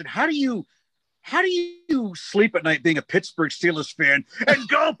 last question. How do you sleep at night being a Pittsburgh Steelers fan? And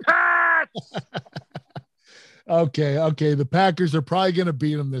go Pats! Okay. The Packers are probably going to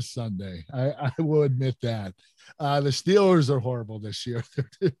beat them this Sunday. I will admit that. The Steelers are horrible this year.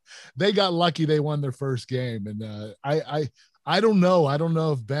 They got lucky they won their first game. And I don't know. I don't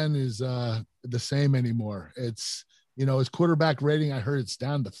know if Ben is the same anymore. It's, his quarterback rating, I heard it's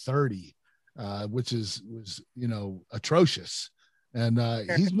down to 30, which was atrocious. And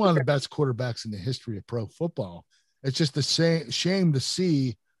he's one of the best quarterbacks in the history of pro football. It's just a shame to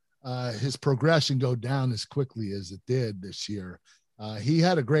see his progression go down as quickly as it did this year. He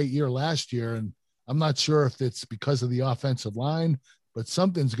had a great year last year, and I'm not sure if it's because of the offensive line, but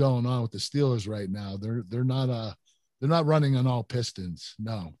something's going on with the Steelers right now. They're not running on all pistons.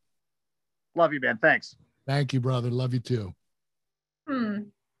 No. Love you, man. Thanks. Thank you, brother. Love you too.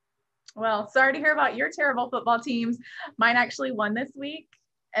 Well, sorry to hear about your terrible football teams. Mine actually won this week.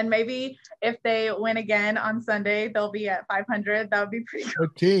 And maybe if they win again on Sunday, they'll be at 500. That would be pretty cool.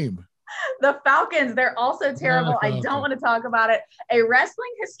 Good team. The Falcons, they're also terrible. I don't want to talk about it. A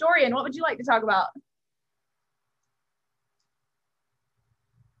wrestling historian, what would you like to talk about?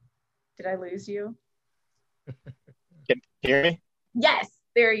 Did I lose you? Can you hear me? Yes,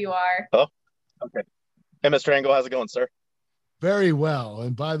 there you are. Oh, okay. Hey, Mr. Angle, how's it going, sir? Very well.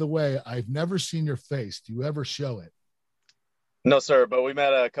 And by the way, I've never seen your face. Do you ever show it? No, sir, but we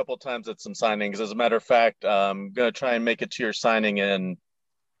met a couple of times at some signings. As a matter of fact, I'm going to try and make it to your signing in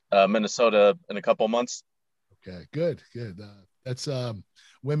Minnesota in a couple of months. Okay, good. That's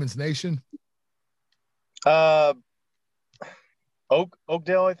Women's Nation? Oakdale,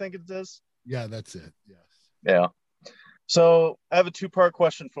 I think it is. Yeah, that's it. Yes. Yeah. So I have a two-part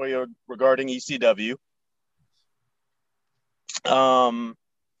question for you regarding ECW.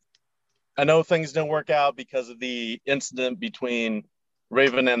 I know things didn't work out because of the incident between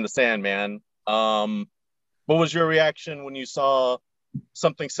Raven and the Sandman. What was your reaction when you saw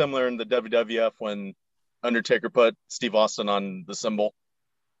something similar in the WWF when Undertaker put Steve Austin on the symbol?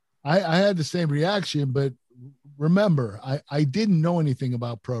 I had the same reaction, but remember, I didn't know anything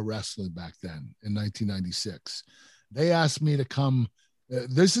about pro wrestling back then in 1996. They asked me to come.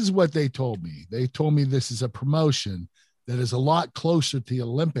 This is what they told me. They told me this is a promotion that is a lot closer to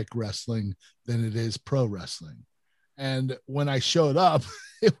Olympic wrestling than it is pro wrestling. And when I showed up,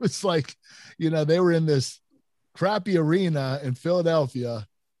 it was like, they were in this crappy arena in Philadelphia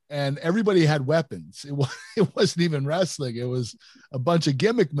and everybody had weapons. It wasn't even wrestling. It was a bunch of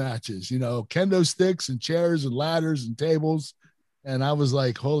gimmick matches, kendo sticks and chairs and ladders and tables. And I was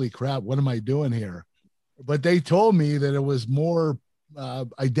like, holy crap, what am I doing here? But they told me that it was more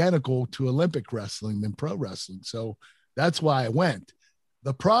identical to Olympic wrestling than pro wrestling. So that's why I went.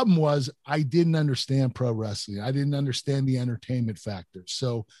 The problem was I didn't understand pro wrestling. I didn't understand the entertainment factor.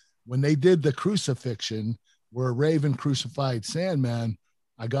 So when they did the crucifixion where Raven crucified Sandman,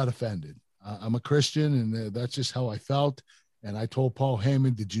 I got offended. I'm a Christian, and that's just how I felt. And I told Paul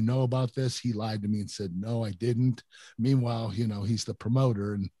Heyman, did you know about this? He lied to me and said, no, I didn't. Meanwhile, he's the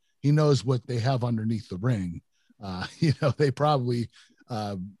promoter, and he knows what they have underneath the ring. They probably,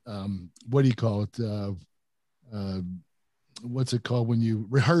 what do you call it? What's it called when you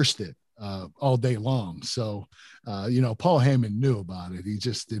rehearsed it all day long? So, Paul Heyman knew about it. He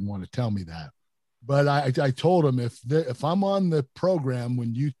just didn't want to tell me that. But I told him if I'm on the program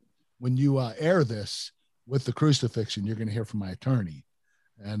when you air this with the crucifixion, you're going to hear from my attorney.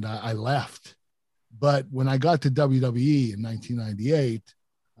 And I left. But when I got to WWE in 1998,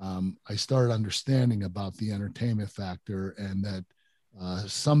 I started understanding about the entertainment factor and that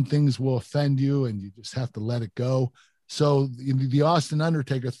some things will offend you and you just have to let it go. So the Austin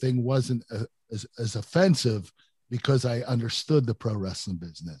Undertaker thing wasn't as offensive because I understood the pro wrestling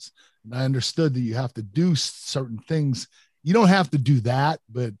business. And I understood that you have to do certain things. You don't have to do that,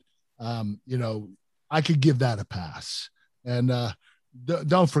 but, I could give that a pass. And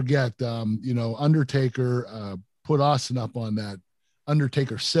don't forget, Undertaker put Austin up on that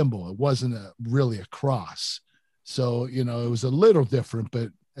Undertaker symbol. It wasn't really a cross. So, it was a little different, but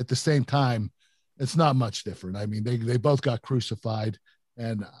at the same time, it's not much different. I mean, they both got crucified,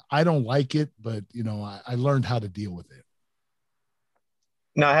 and I don't like it, but, I learned how to deal with it.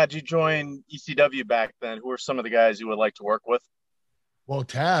 Now, had you joined ECW back then, who are some of the guys you would like to work with? Well,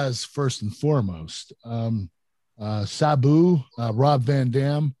 Taz, first and foremost. Sabu, Rob Van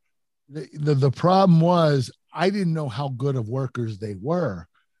Dam. The problem was I didn't know how good of workers they were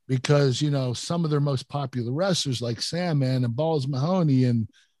because, some of their most popular wrestlers like Sandman and Balls Mahoney and,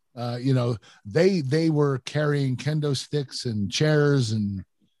 they were carrying kendo sticks and chairs. And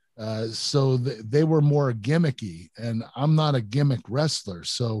so they were more gimmicky, and I'm not a gimmick wrestler.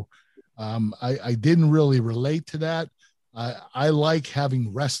 So I didn't really relate to that. I like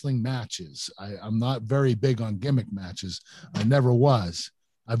having wrestling matches. I'm not very big on gimmick matches. I never was.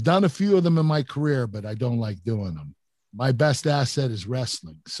 I've done a few of them in my career, but I don't like doing them. My best asset is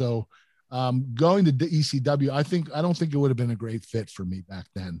wrestling. So going to the ECW, I don't think it would have been a great fit for me back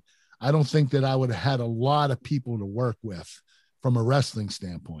then. I don't think that I would have had a lot of people to work with from a wrestling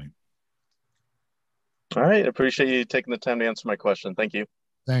standpoint. All right. Appreciate you taking the time to answer my question. Thank you.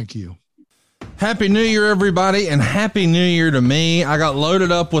 Thank you. Happy New Year, everybody, and Happy New Year to me. I got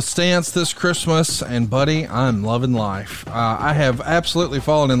loaded up with Stance this Christmas, and buddy, I'm loving life. I have absolutely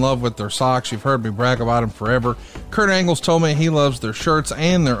fallen in love with their socks. You've heard me brag about them forever. Kurt Angle's told me he loves their shirts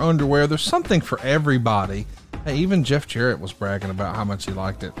and their underwear. There's something for everybody. Hey, even Jeff Jarrett was bragging about how much he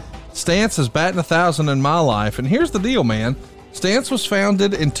liked it. Stance is batting 1,000 in my life, and here's the deal, man. Stance was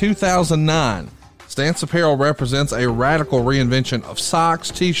founded in 2009. Stance Apparel represents a radical reinvention of socks,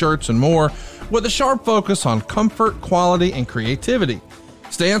 t-shirts, and more with a sharp focus on comfort, quality, and creativity.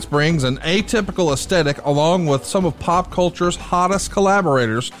 Stance brings an atypical aesthetic along with some of pop culture's hottest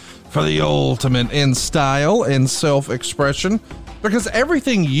collaborators for the ultimate in style and self-expression, because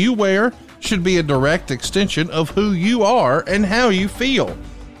everything you wear should be a direct extension of who you are and how you feel.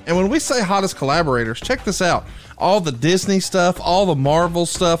 And when we say hottest collaborators, check this out. All the Disney stuff, all the Marvel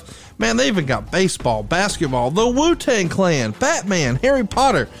stuff, man, they even got baseball, basketball, the Wu-Tang Clan, Batman, Harry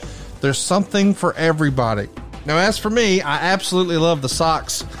Potter. There's something for everybody. Now, as for me, I absolutely love the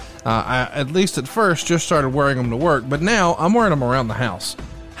socks. I, at least at first, just started wearing them to work, but now I'm wearing them around the house.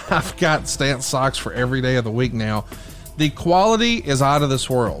 I've got Stance socks for every day of the week now. The quality is out of this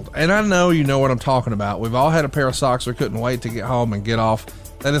world, and I know you know what I'm talking about. We've all had a pair of socks we couldn't wait to get home and get off.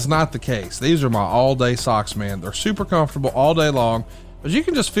 That is not the case. These are my all-day socks, man. They're super comfortable all day long, but you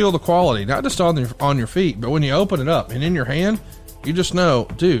can just feel the quality, not just on your feet, but when you open it up and in your hand, you just know,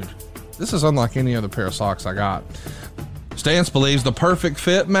 dude, this is unlike any other pair of socks I got. Stance believes the perfect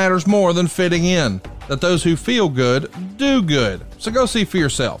fit matters more than fitting in, that those who feel good do good. So go see for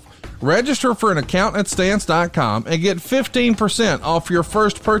yourself. Register for an account at Stance.com and get 15% off your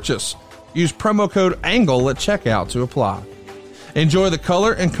first purchase. Use promo code ANGLE at checkout to apply. Enjoy the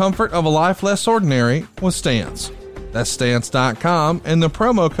color and comfort of a life less ordinary with Stance. That's Stance.com, and the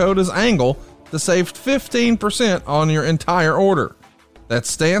promo code is ANGLE to save 15% on your entire order.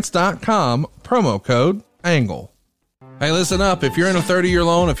 That's Stance.com, promo code ANGLE. Hey, listen up. If you're in a 30-year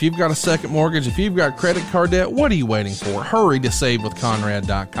loan, if you've got a second mortgage, if you've got credit card debt, what are you waiting for? Hurry to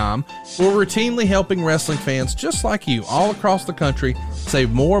SaveWithConrad.com. We're routinely helping wrestling fans just like you all across the country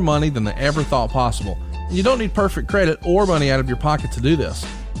save more money than they ever thought possible. You don't need perfect credit or money out of your pocket to do this.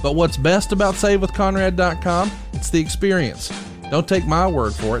 But what's best about SaveWithConrad.com? It's the experience. Don't take my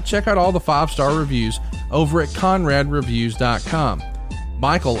word for it. Check out all the 5-star reviews over at ConradReviews.com.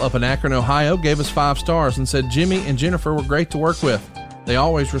 Michael up in Akron, Ohio gave us 5 stars and said Jimmy and Jennifer were great to work with. They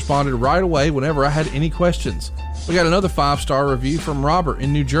always responded right away whenever I had any questions. We got another 5-star review from Robert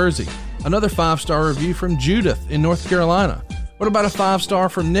in New Jersey. Another 5-star review from Judith in North Carolina. What about a 5-star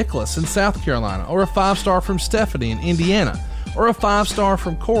from Nicholas in South Carolina? Or a 5-star from Stephanie in Indiana? Or a 5-star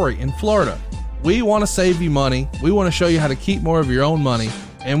from Corey in Florida? We want to save you money. We want to show you how to keep more of your own money.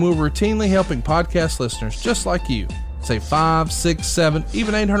 And we're routinely helping podcast listeners just like you save $5, $6, $7,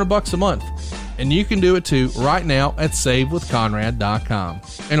 even $800 a month. And you can do it too right now at SaveWithConrad.com.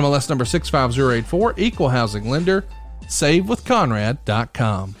 NMLS number 65084, Equal Housing Lender,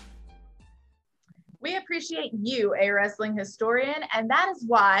 SaveWithConrad.com. We appreciate you, a wrestling historian, and that is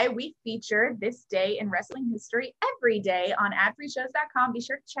why we feature This Day in Wrestling History every day on adfreeshows.com. Be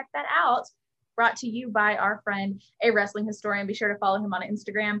sure to check that out. Brought to you by our friend, a wrestling historian. Be sure to follow him on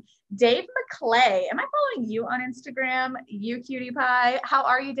Instagram. Dave McClay. Am I following you on Instagram? You cutie pie. How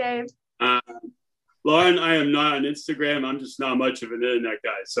are you, Dave? Lauren, I am not on Instagram. I'm just not much of an internet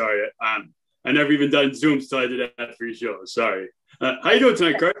guy. Sorry. I never even done Zooms till I did that free show. Sorry. How you doing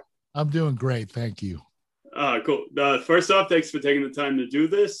tonight, Kurt? I'm doing great. Thank you. Cool. First off, thanks for taking the time to do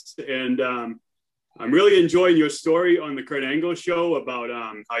this. And I'm really enjoying your story on the Kurt Angle show about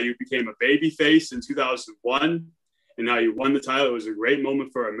how you became a babyface in 2001 and how you won the title. It was a great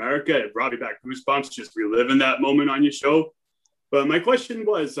moment for America. It brought me back goosebumps just reliving that moment on your show. But my question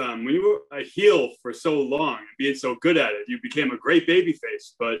was, when you were a heel for so long and being so good at it, you became a great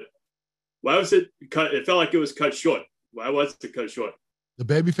babyface. But why was it cut? It felt like it was cut short. Why was it cut short? The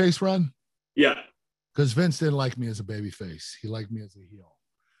babyface run? Yeah. Because Vince didn't like me as a babyface. He liked me as a heel.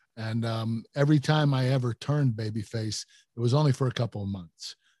 And every time I ever turned babyface, it was only for a couple of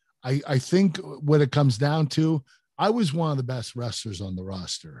months. I think what it comes down to, I was one of the best wrestlers on the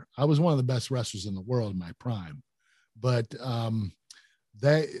roster. I was one of the best wrestlers in the world in my prime. But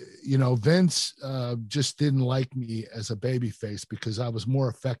Vince just didn't like me as a babyface because I was more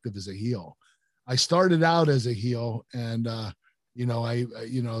effective as a heel. I started out as a heel, and I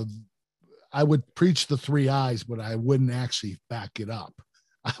would preach the 3 eyes, but I wouldn't actually back it up.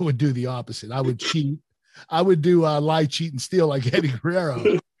 I would do the opposite. I would cheat. I would do lie, cheat, and steal like Eddie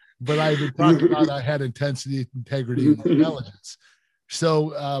Guerrero, but I would talk about I had intensity, integrity, and intelligence.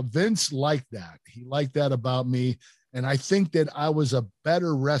 So Vince liked that. He liked that about me. And I think that I was a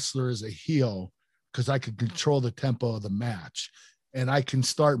better wrestler as a heel because I could control the tempo of the match, and I can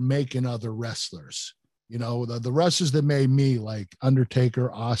start making other wrestlers. You know, the wrestlers that made me, like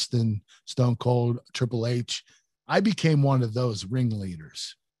Undertaker, Austin, Stone Cold, Triple H, I became one of those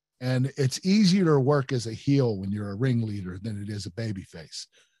ringleaders. And it's easier to work as a heel when you're a ringleader than it is a babyface.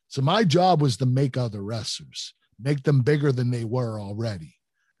 So my job was to make other wrestlers, make them bigger than they were already.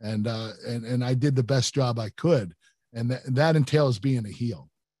 And I did the best job I could. And that entails being a heel.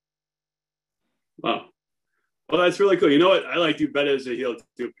 Wow. Well, that's really cool. You know what? I liked you better as a heel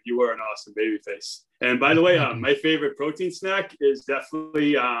too, but you were an awesome babyface. And by the way, my favorite protein snack is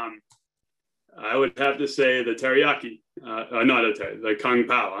definitely, I would have to say the teriyaki. The Kung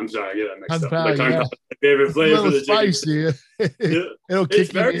Pao. I'm sorry, I get that mixed up. The Kung Pao is my favorite flavor for the spicy. It'll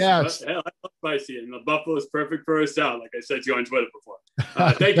kick you in the ass. I love spicy, and the buffalo is perfect for a salad, like I said to you on Twitter before.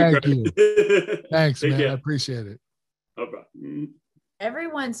 Thank you, Thank Greg. you. Thanks, Take man. care. I appreciate it. No problem.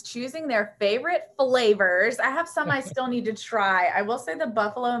 Everyone's choosing their favorite flavors. I have some I still need to try. I will say the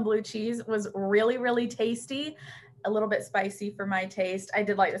buffalo and blue cheese was really, really tasty. A little bit spicy for my taste. I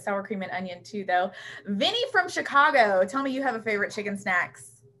did like the sour cream and onion too, though. Vinny from Chicago, tell me you have a favorite chicken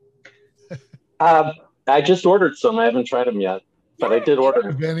snacks. I just ordered some. I haven't tried them yet, but I did order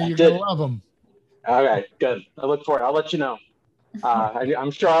them. Vinny, you're going to love them. All right, good. I look forward. I'll let you know. I'm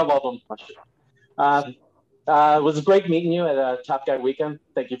sure I'll love them. It was great meeting you at Top Guy Weekend.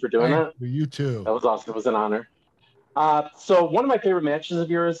 Thank you for doing that. You too. That was awesome. It was an honor. So one of my favorite matches of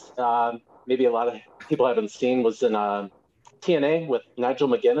yours, maybe a lot of people haven't seen, was in TNA with Nigel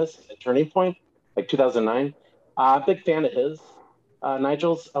McGuinness at Turning Point, like 2009. Big fan of his.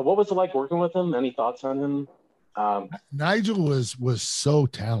 Nigel's. What was it like working with him? Any thoughts on him? Nigel was so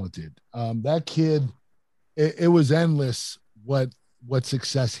talented. That kid, it was endless what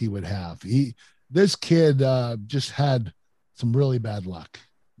success he would have. This kid just had some really bad luck.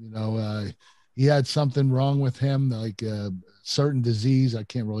 You know, he had something wrong with him, like a certain disease. I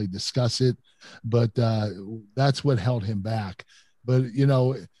can't really discuss it, but that's what held him back. But, you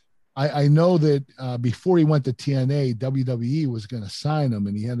know, I know that before he went to TNA, WWE was going to sign him,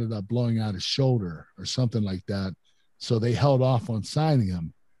 and he ended up blowing out his shoulder or something like that. So they held off on signing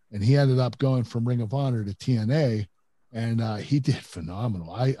him, and he ended up going from Ring of Honor to TNA, and he did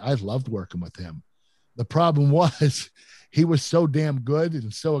phenomenal. I loved working with him. The problem was he was so damn good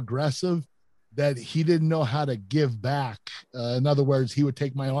and so aggressive that he didn't know how to give back. In other words, he would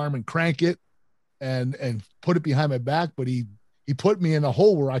take my arm and crank it and put it behind my back, but he put me in a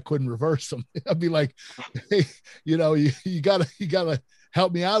hole where I couldn't reverse him. I'd be like, hey, you know, you gotta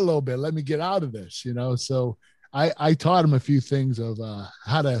help me out a little bit. Let me get out of this, you know? So I taught him a few things of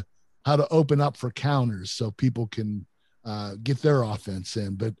how to open up for counters so people can get their offense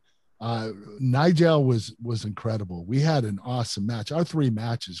in. But Nigel was incredible. We had an awesome match. Our 3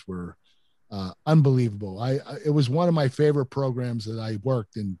 matches were unbelievable. It was one of my favorite programs that I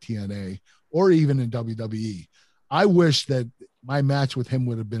worked in TNA or even in WWE. I wish that my match with him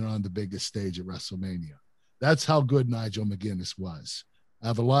would have been on the biggest stage at WrestleMania. That's how good Nigel McGuinness was. I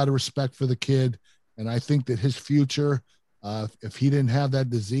have a lot of respect for the kid, and I think that his future, if he didn't have that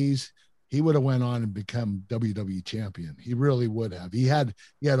disease, he would have went on and become WWE champion. He really would have. He had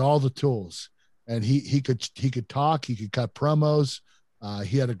all the tools, and he could talk. He could cut promos.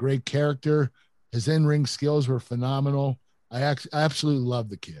 He had a great character. His in-ring skills were phenomenal. I absolutely love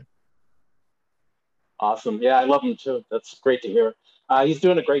the kid. Awesome. Yeah, I love him too. That's great to hear. He's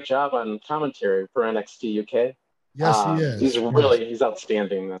doing a great job on commentary for NXT UK. Yes, he is. He's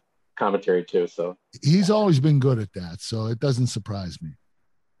outstanding at commentary too. So he's always been good at that. So it doesn't surprise me.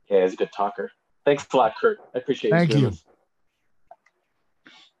 Yeah, he's a good talker. Thanks a lot, Kurt. I appreciate it. Thank you.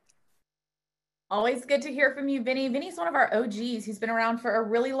 Always good to hear from you, Vinny. Vinny's one of our OGs. He's been around for a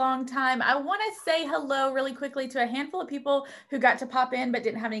really long time. I want to say hello really quickly to a handful of people who got to pop in but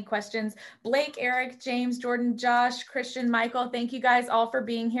didn't have any questions. Blake, Eric, James, Jordan, Josh, Christian, Michael, thank you guys all for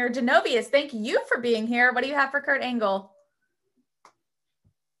being here. Genovius, thank you for being here. What do you have for Kurt Angle?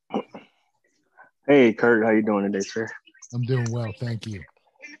 Hey, Kurt, how you doing today, sir? I'm doing well, thank you.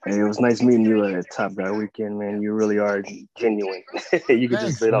 Hey, it was nice meeting you at Top Guy Weekend, man. You really are genuine. You could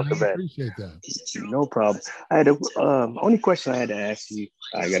just say it off the bat. I appreciate that. No problem. I had only question I had to ask you.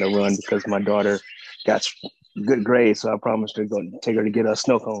 I got to run because my daughter got good grades, so I promised to go take her to get a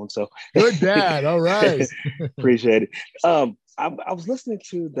snow cone. So good dad. All right. Appreciate it. I was listening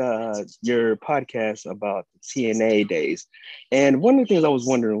to your podcast about the TNA days, and one of the things I was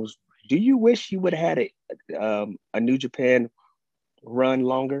wondering was, do you wish you would have had a New Japan run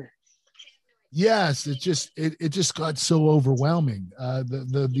longer? Yes, it just got so overwhelming.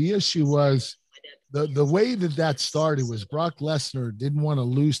 The issue was the way that started was Brock Lesnar didn't want to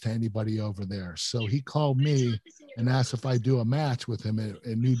lose to anybody over there. So he called me and asked if I do a match with him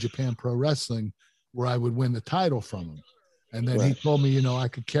in New Japan Pro Wrestling where I would win the title from him. And then he told me, you know, I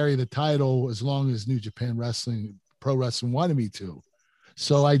could carry the title as long as New Japan Pro Wrestling wanted me to.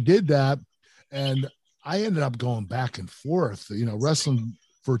 So I did that. And I ended up going back and forth, you know, wrestling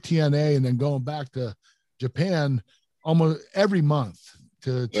for TNA and then going back to Japan almost every month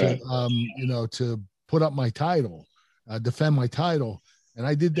to put up my title, defend my title. And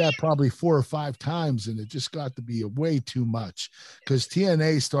I did that probably 4 or 5 times, and it just got to be way too much because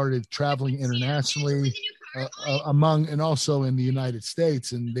TNA started traveling internationally and also in the United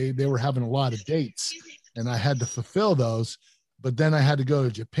States, and they were having a lot of dates, and I had to fulfill those. But then I had to go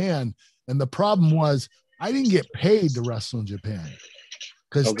to Japan, and the problem was I didn't get paid to wrestle in Japan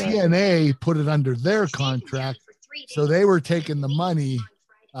because TNA put it under their contract, so they were taking the money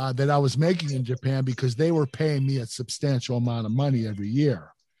that I was making in Japan because they were paying me a substantial amount of money every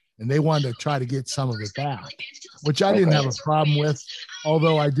year. And they wanted to try to get some of it back, which I didn't have a problem with.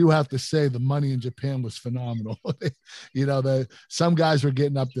 Although I do have to say the money in Japan was phenomenal. You know, some guys were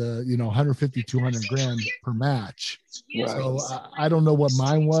getting up to, you know, 150, 200 grand per match. Right. So I don't know what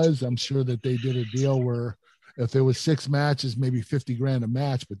mine was. I'm sure that they did a deal where if there was 6 matches, maybe 50 grand a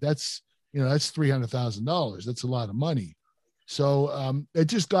match, but that's, you know, that's $300,000. That's a lot of money. So it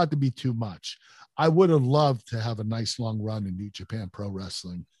just got to be too much. I would have loved to have a nice long run in New Japan Pro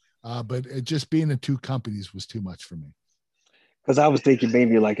Wrestling, but it just being in 2 companies was too much for me. Because I was thinking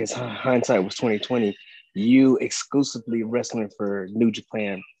maybe like as hindsight was 2020, you exclusively wrestling for New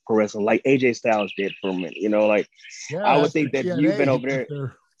Japan Pro Wrestling, like AJ Styles did for a minute. You know, like I would think that you've been over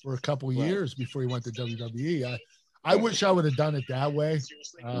there for a couple of years before he went to WWE. I wish I would have done it that way,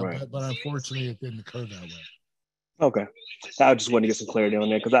 but unfortunately it didn't occur that way. Okay. I just wanted to get some clarity on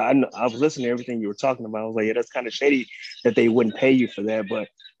that because I was listening to everything you were talking about. I was like, yeah, that's kind of shady that they wouldn't pay you for that. But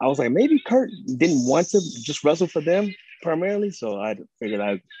I was like, maybe Kurt didn't want to just wrestle for them primarily. So I figured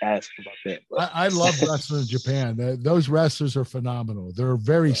I'd ask about that. I love wrestling in Japan. Those wrestlers are phenomenal. They're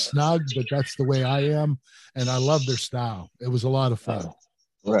very snug, but that's the way I am. And I love their style. It was a lot of fun.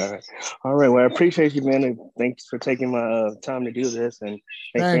 Right. All right. Well, I appreciate you, man. And thanks for taking my time to do this. And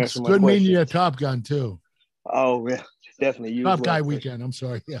thanks. Good meeting you at Top Gun, too. Oh, yeah, definitely. You Top Guy Weekend. I'm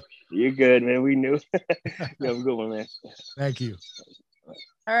sorry. Yeah. You're good, man. We knew. You have a good one, man. Thank you.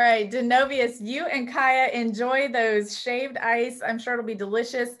 All right, Denovius, you and Kaya enjoy those shaved ice. I'm sure it'll be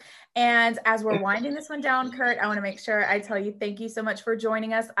delicious. And as we're winding this one down, Kurt, I want to make sure I tell you thank you so much for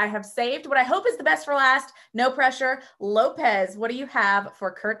joining us. I have saved what I hope is the best for last. No pressure. Lopez, what do you have for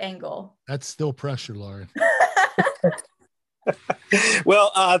Kurt Angle? That's still pressure, Lauren.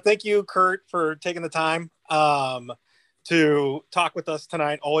 Well, thank you, Kurt, for taking the time to talk with us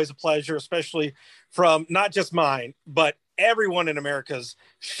tonight. Always a pleasure, especially from not just mine, but everyone in America's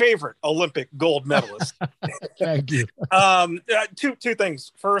favorite Olympic gold medalist. Thank you. Two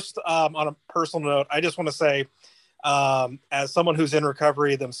things. First, on a personal note, I just want to say, as someone who's in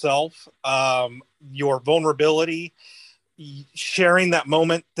recovery themselves, your vulnerability, sharing that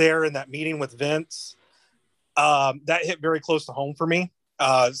moment there in that meeting with Vince, that hit very close to home for me.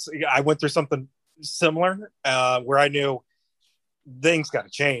 So I went through something similar where I knew things got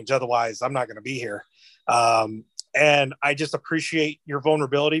to change. Otherwise, I'm not going to be here. And I just appreciate your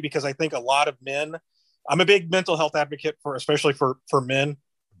vulnerability because I think a lot of men, I'm a big mental health advocate especially for men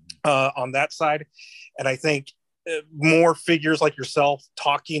on that side. And I think more figures like yourself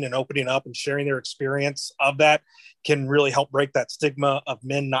talking and opening up and sharing their experience of that can really help break that stigma of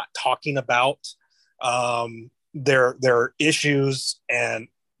men not talking about their issues and,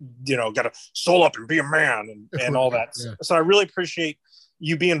 you know, got to soul up and be a man and all that. Yeah. So I really appreciate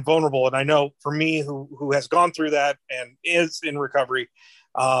you being vulnerable. And I know for me who has gone through that and is in recovery,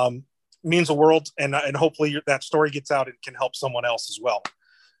 means the world. And hopefully that story gets out and can help someone else as well.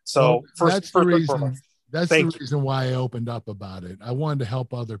 So that's the reason why I opened up about it. I wanted to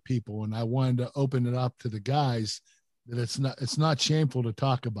help other people, and I wanted to open it up to the guys that it's not shameful to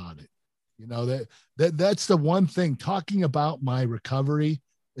talk about it. You know, that's the one thing. Talking about my recovery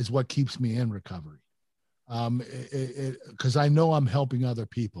is what keeps me in recovery. Because I know I'm helping other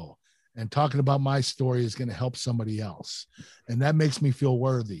people, and talking about my story is going to help somebody else. And that makes me feel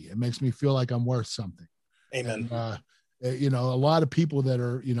worthy. It makes me feel like I'm worth something. Amen. And, you know, a lot of people that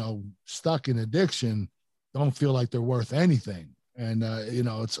are, you know, stuck in addiction don't feel like they're worth anything. And, you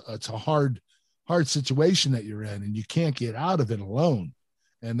know, it's a hard situation that you're in, and you can't get out of it alone.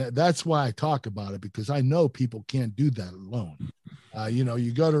 And that's why I talk about it, because I know people can't do that alone. You know,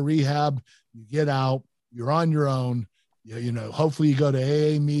 you go to rehab, you get out, you're on your own, you know, hopefully you go to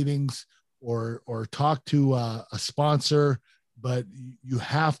AA meetings, or talk to a sponsor, but you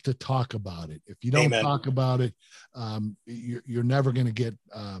have to talk about it. If you don't Amen. talk about it, you're never going to get,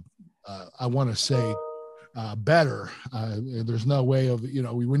 I want to say, better. There's no way of,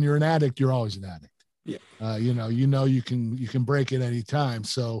 when you're an addict, you're always an addict. Yeah. You can break it any time.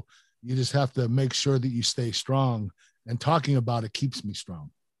 So you just have to make sure that you stay strong, and talking about it keeps me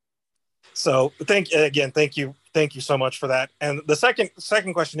strong. So thank you so much for that. And the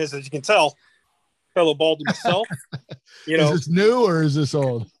second question is, as you can tell, fellow Baldy myself, Is this new or is this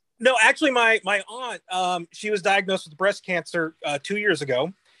old? No, actually my aunt, she was diagnosed with breast cancer 2 years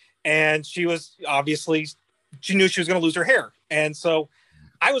ago, and she knew she was going to lose her hair. And so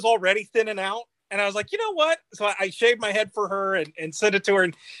I was already thinning out, and I was like, you know what? So I shaved my head for her and sent it to her.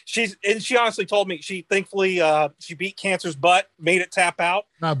 And she honestly told me thankfully she beat cancer's butt, made it tap out.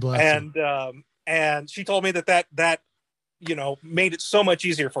 God bless her. And she told me that made it so much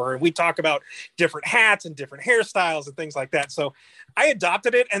easier for her. And we talk about different hats and different hairstyles and things like that. So I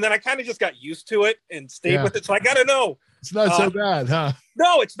adopted it, and then I kind of just got used to it and stayed with it. So I got to know. It's not so bad, huh?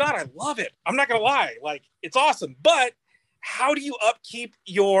 No, it's not. I love it. I'm not going to lie. Like, it's awesome. But how do you upkeep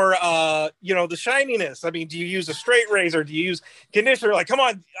your, the shininess? I mean, do you use a straight razor? Do you use conditioner? Like, come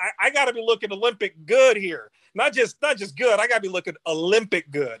on, I got to be looking Olympic good here. Not just good. I got to be looking Olympic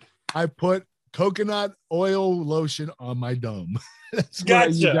good. I put coconut oil lotion on my dome. That's what I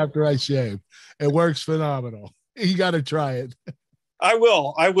use after I shave. It works phenomenal. You got to try it. I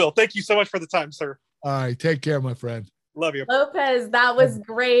will. Thank you so much for the time, sir. All right. Take care, my friend. Love you. Lopez, that was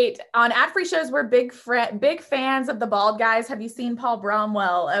great. On Ad Free Shows, we're big fans of the bald guys. Have you seen Paul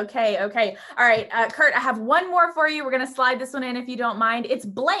Bromwell? Okay. All right, Kurt, I have one more for you. We're going to slide this one in if you don't mind. It's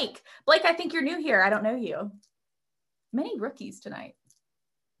Blake. Blake, I think you're new here. I don't know you. Many rookies tonight.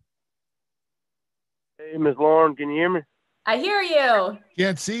 Hey, Miss Lauren, can you hear me? I hear you.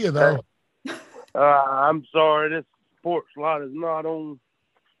 Can't see you, though. I'm sorry. This sports slot is not on.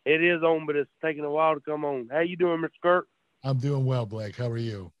 It is on, but it's taking a while to come on. How you doing, Mr. Kurt? I'm doing well, Blake. How are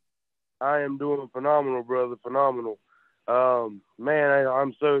you? I am doing phenomenal, brother. Phenomenal. Man,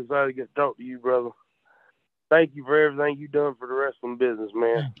 I'm so excited to get to talk to you, brother. Thank you for everything you've done for the wrestling business,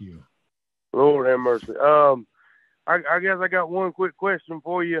 man. Thank you. Lord have mercy. I guess I got one quick question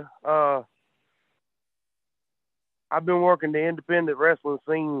for you. I've been working the independent wrestling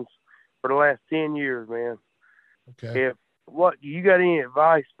scenes for the last 10 years, man. Okay. What you got any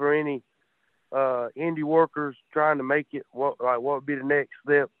advice for any indie workers trying to make it? What would be the next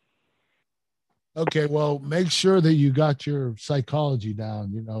step? Okay, well, make sure that you got your psychology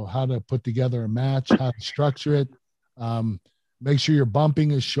down. You know how to put together a match, how to structure it. Make sure your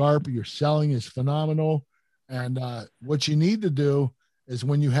bumping is sharp, your selling is phenomenal, and what you need to do is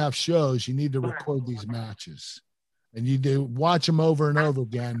when you have shows, you need to record these matches, and you do watch them over and over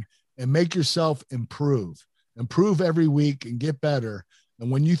again, and make yourself improve every week and get better.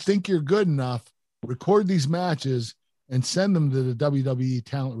 And when you think you're good enough, record these matches and send them to the WWE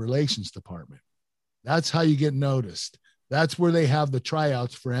Talent Relations Department. That's how you get noticed. That's where they have the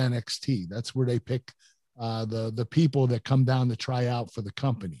tryouts for NXT. That's where they pick the people that come down to try out for the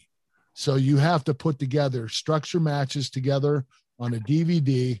company. So you have to put together, structure matches together on a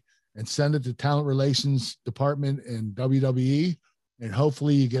DVD and send it to Talent Relations Department in WWE. And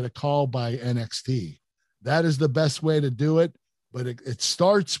hopefully you get a call by NXT. That is the best way to do it, but it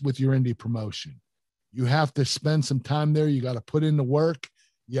starts with your indie promotion. You have to spend some time there. You got to put in the work.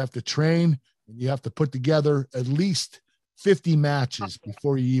 You have to train, and you have to put together at least 50 matches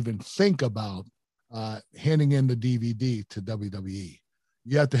before you even think about handing in the DVD to WWE.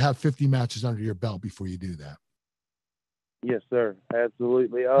 You have to have 50 matches under your belt before you do that. Yes, sir.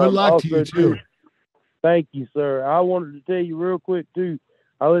 Absolutely. Good luck to you, too. Thank you, sir. I wanted to tell you real quick, too.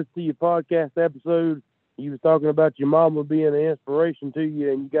 I listened to your podcast episode. You was talking about your mama being an inspiration to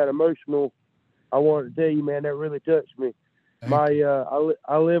you, and you got emotional. I wanted to tell you, man, that really touched me.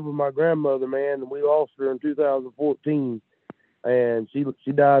 I live with my grandmother, man, and we lost her in 2014, and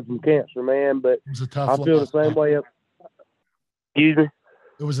she died from cancer, man. But it was a tough I feel loss, the same way. Excuse me.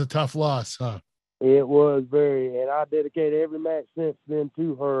 It was a tough loss, huh? It was very, and I dedicate every match since then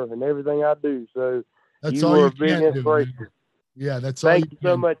to her and everything I do. So that's you all were you a big can do. inspiration. Man. Yeah, that's all. Thank you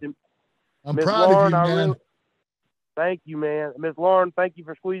so much. I'm Ms. proud Lauren, of you, man. Thank you, man. Miss Lauren, thank you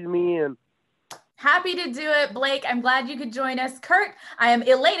for squeezing me in. Happy to do it, Blake. I'm glad you could join us. Kurt, I am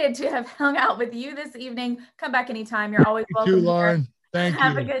elated to have hung out with you this evening. Come back anytime. You're always welcome. Thank you, Lauren. Thank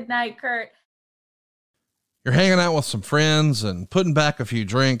Have you. a good night, Kurt. You're hanging out with some friends and putting back a few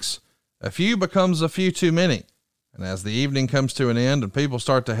drinks. A few becomes a few too many. And as the evening comes to an end and people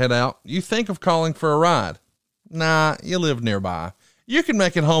start to head out, you think of calling for a ride. Nah, you live nearby. You can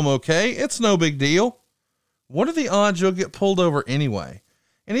make it home okay. It's no big deal. What are the odds you'll get pulled over anyway?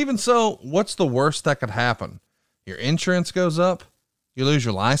 And even so, what's the worst that could happen? Your insurance goes up, you lose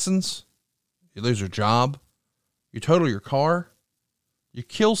your license, you lose your job, you total your car, you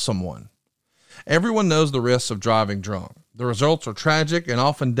kill someone. Everyone knows the risks of driving drunk. The results are tragic and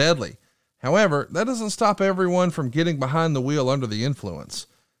often deadly. However, that doesn't stop everyone from getting behind the wheel under the influence.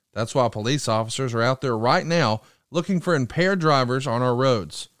 That's why police officers are out there right now looking for impaired drivers on our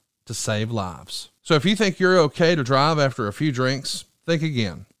roads to save lives. So if you think you're okay to drive after a few drinks, think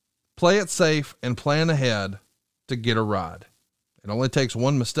again. Play it safe and plan ahead to get a ride. It only takes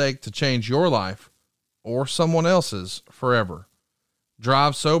one mistake to change your life or someone else's forever.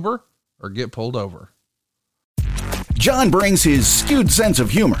 Drive sober or get pulled over. John brings his skewed sense of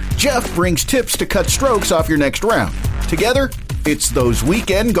humor. Jeff brings tips to cut strokes off your next round. Together, it's those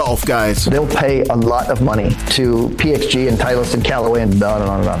weekend golf guys. They'll pay a lot of money to PXG and Titleist and Callaway and on and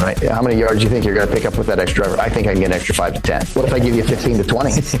on and on, right? How many yards do you think you're going to pick up with that extra driver? I think I can get an extra 5 to 10. What if I give you 15 to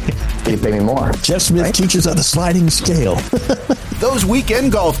 20? You pay me more. Jeff Smith teaches on the sliding scale. Those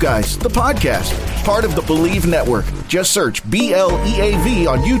Weekend Golf Guys, the podcast, part of the Believe Network. Just search BLEAV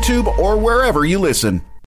on YouTube or wherever you listen.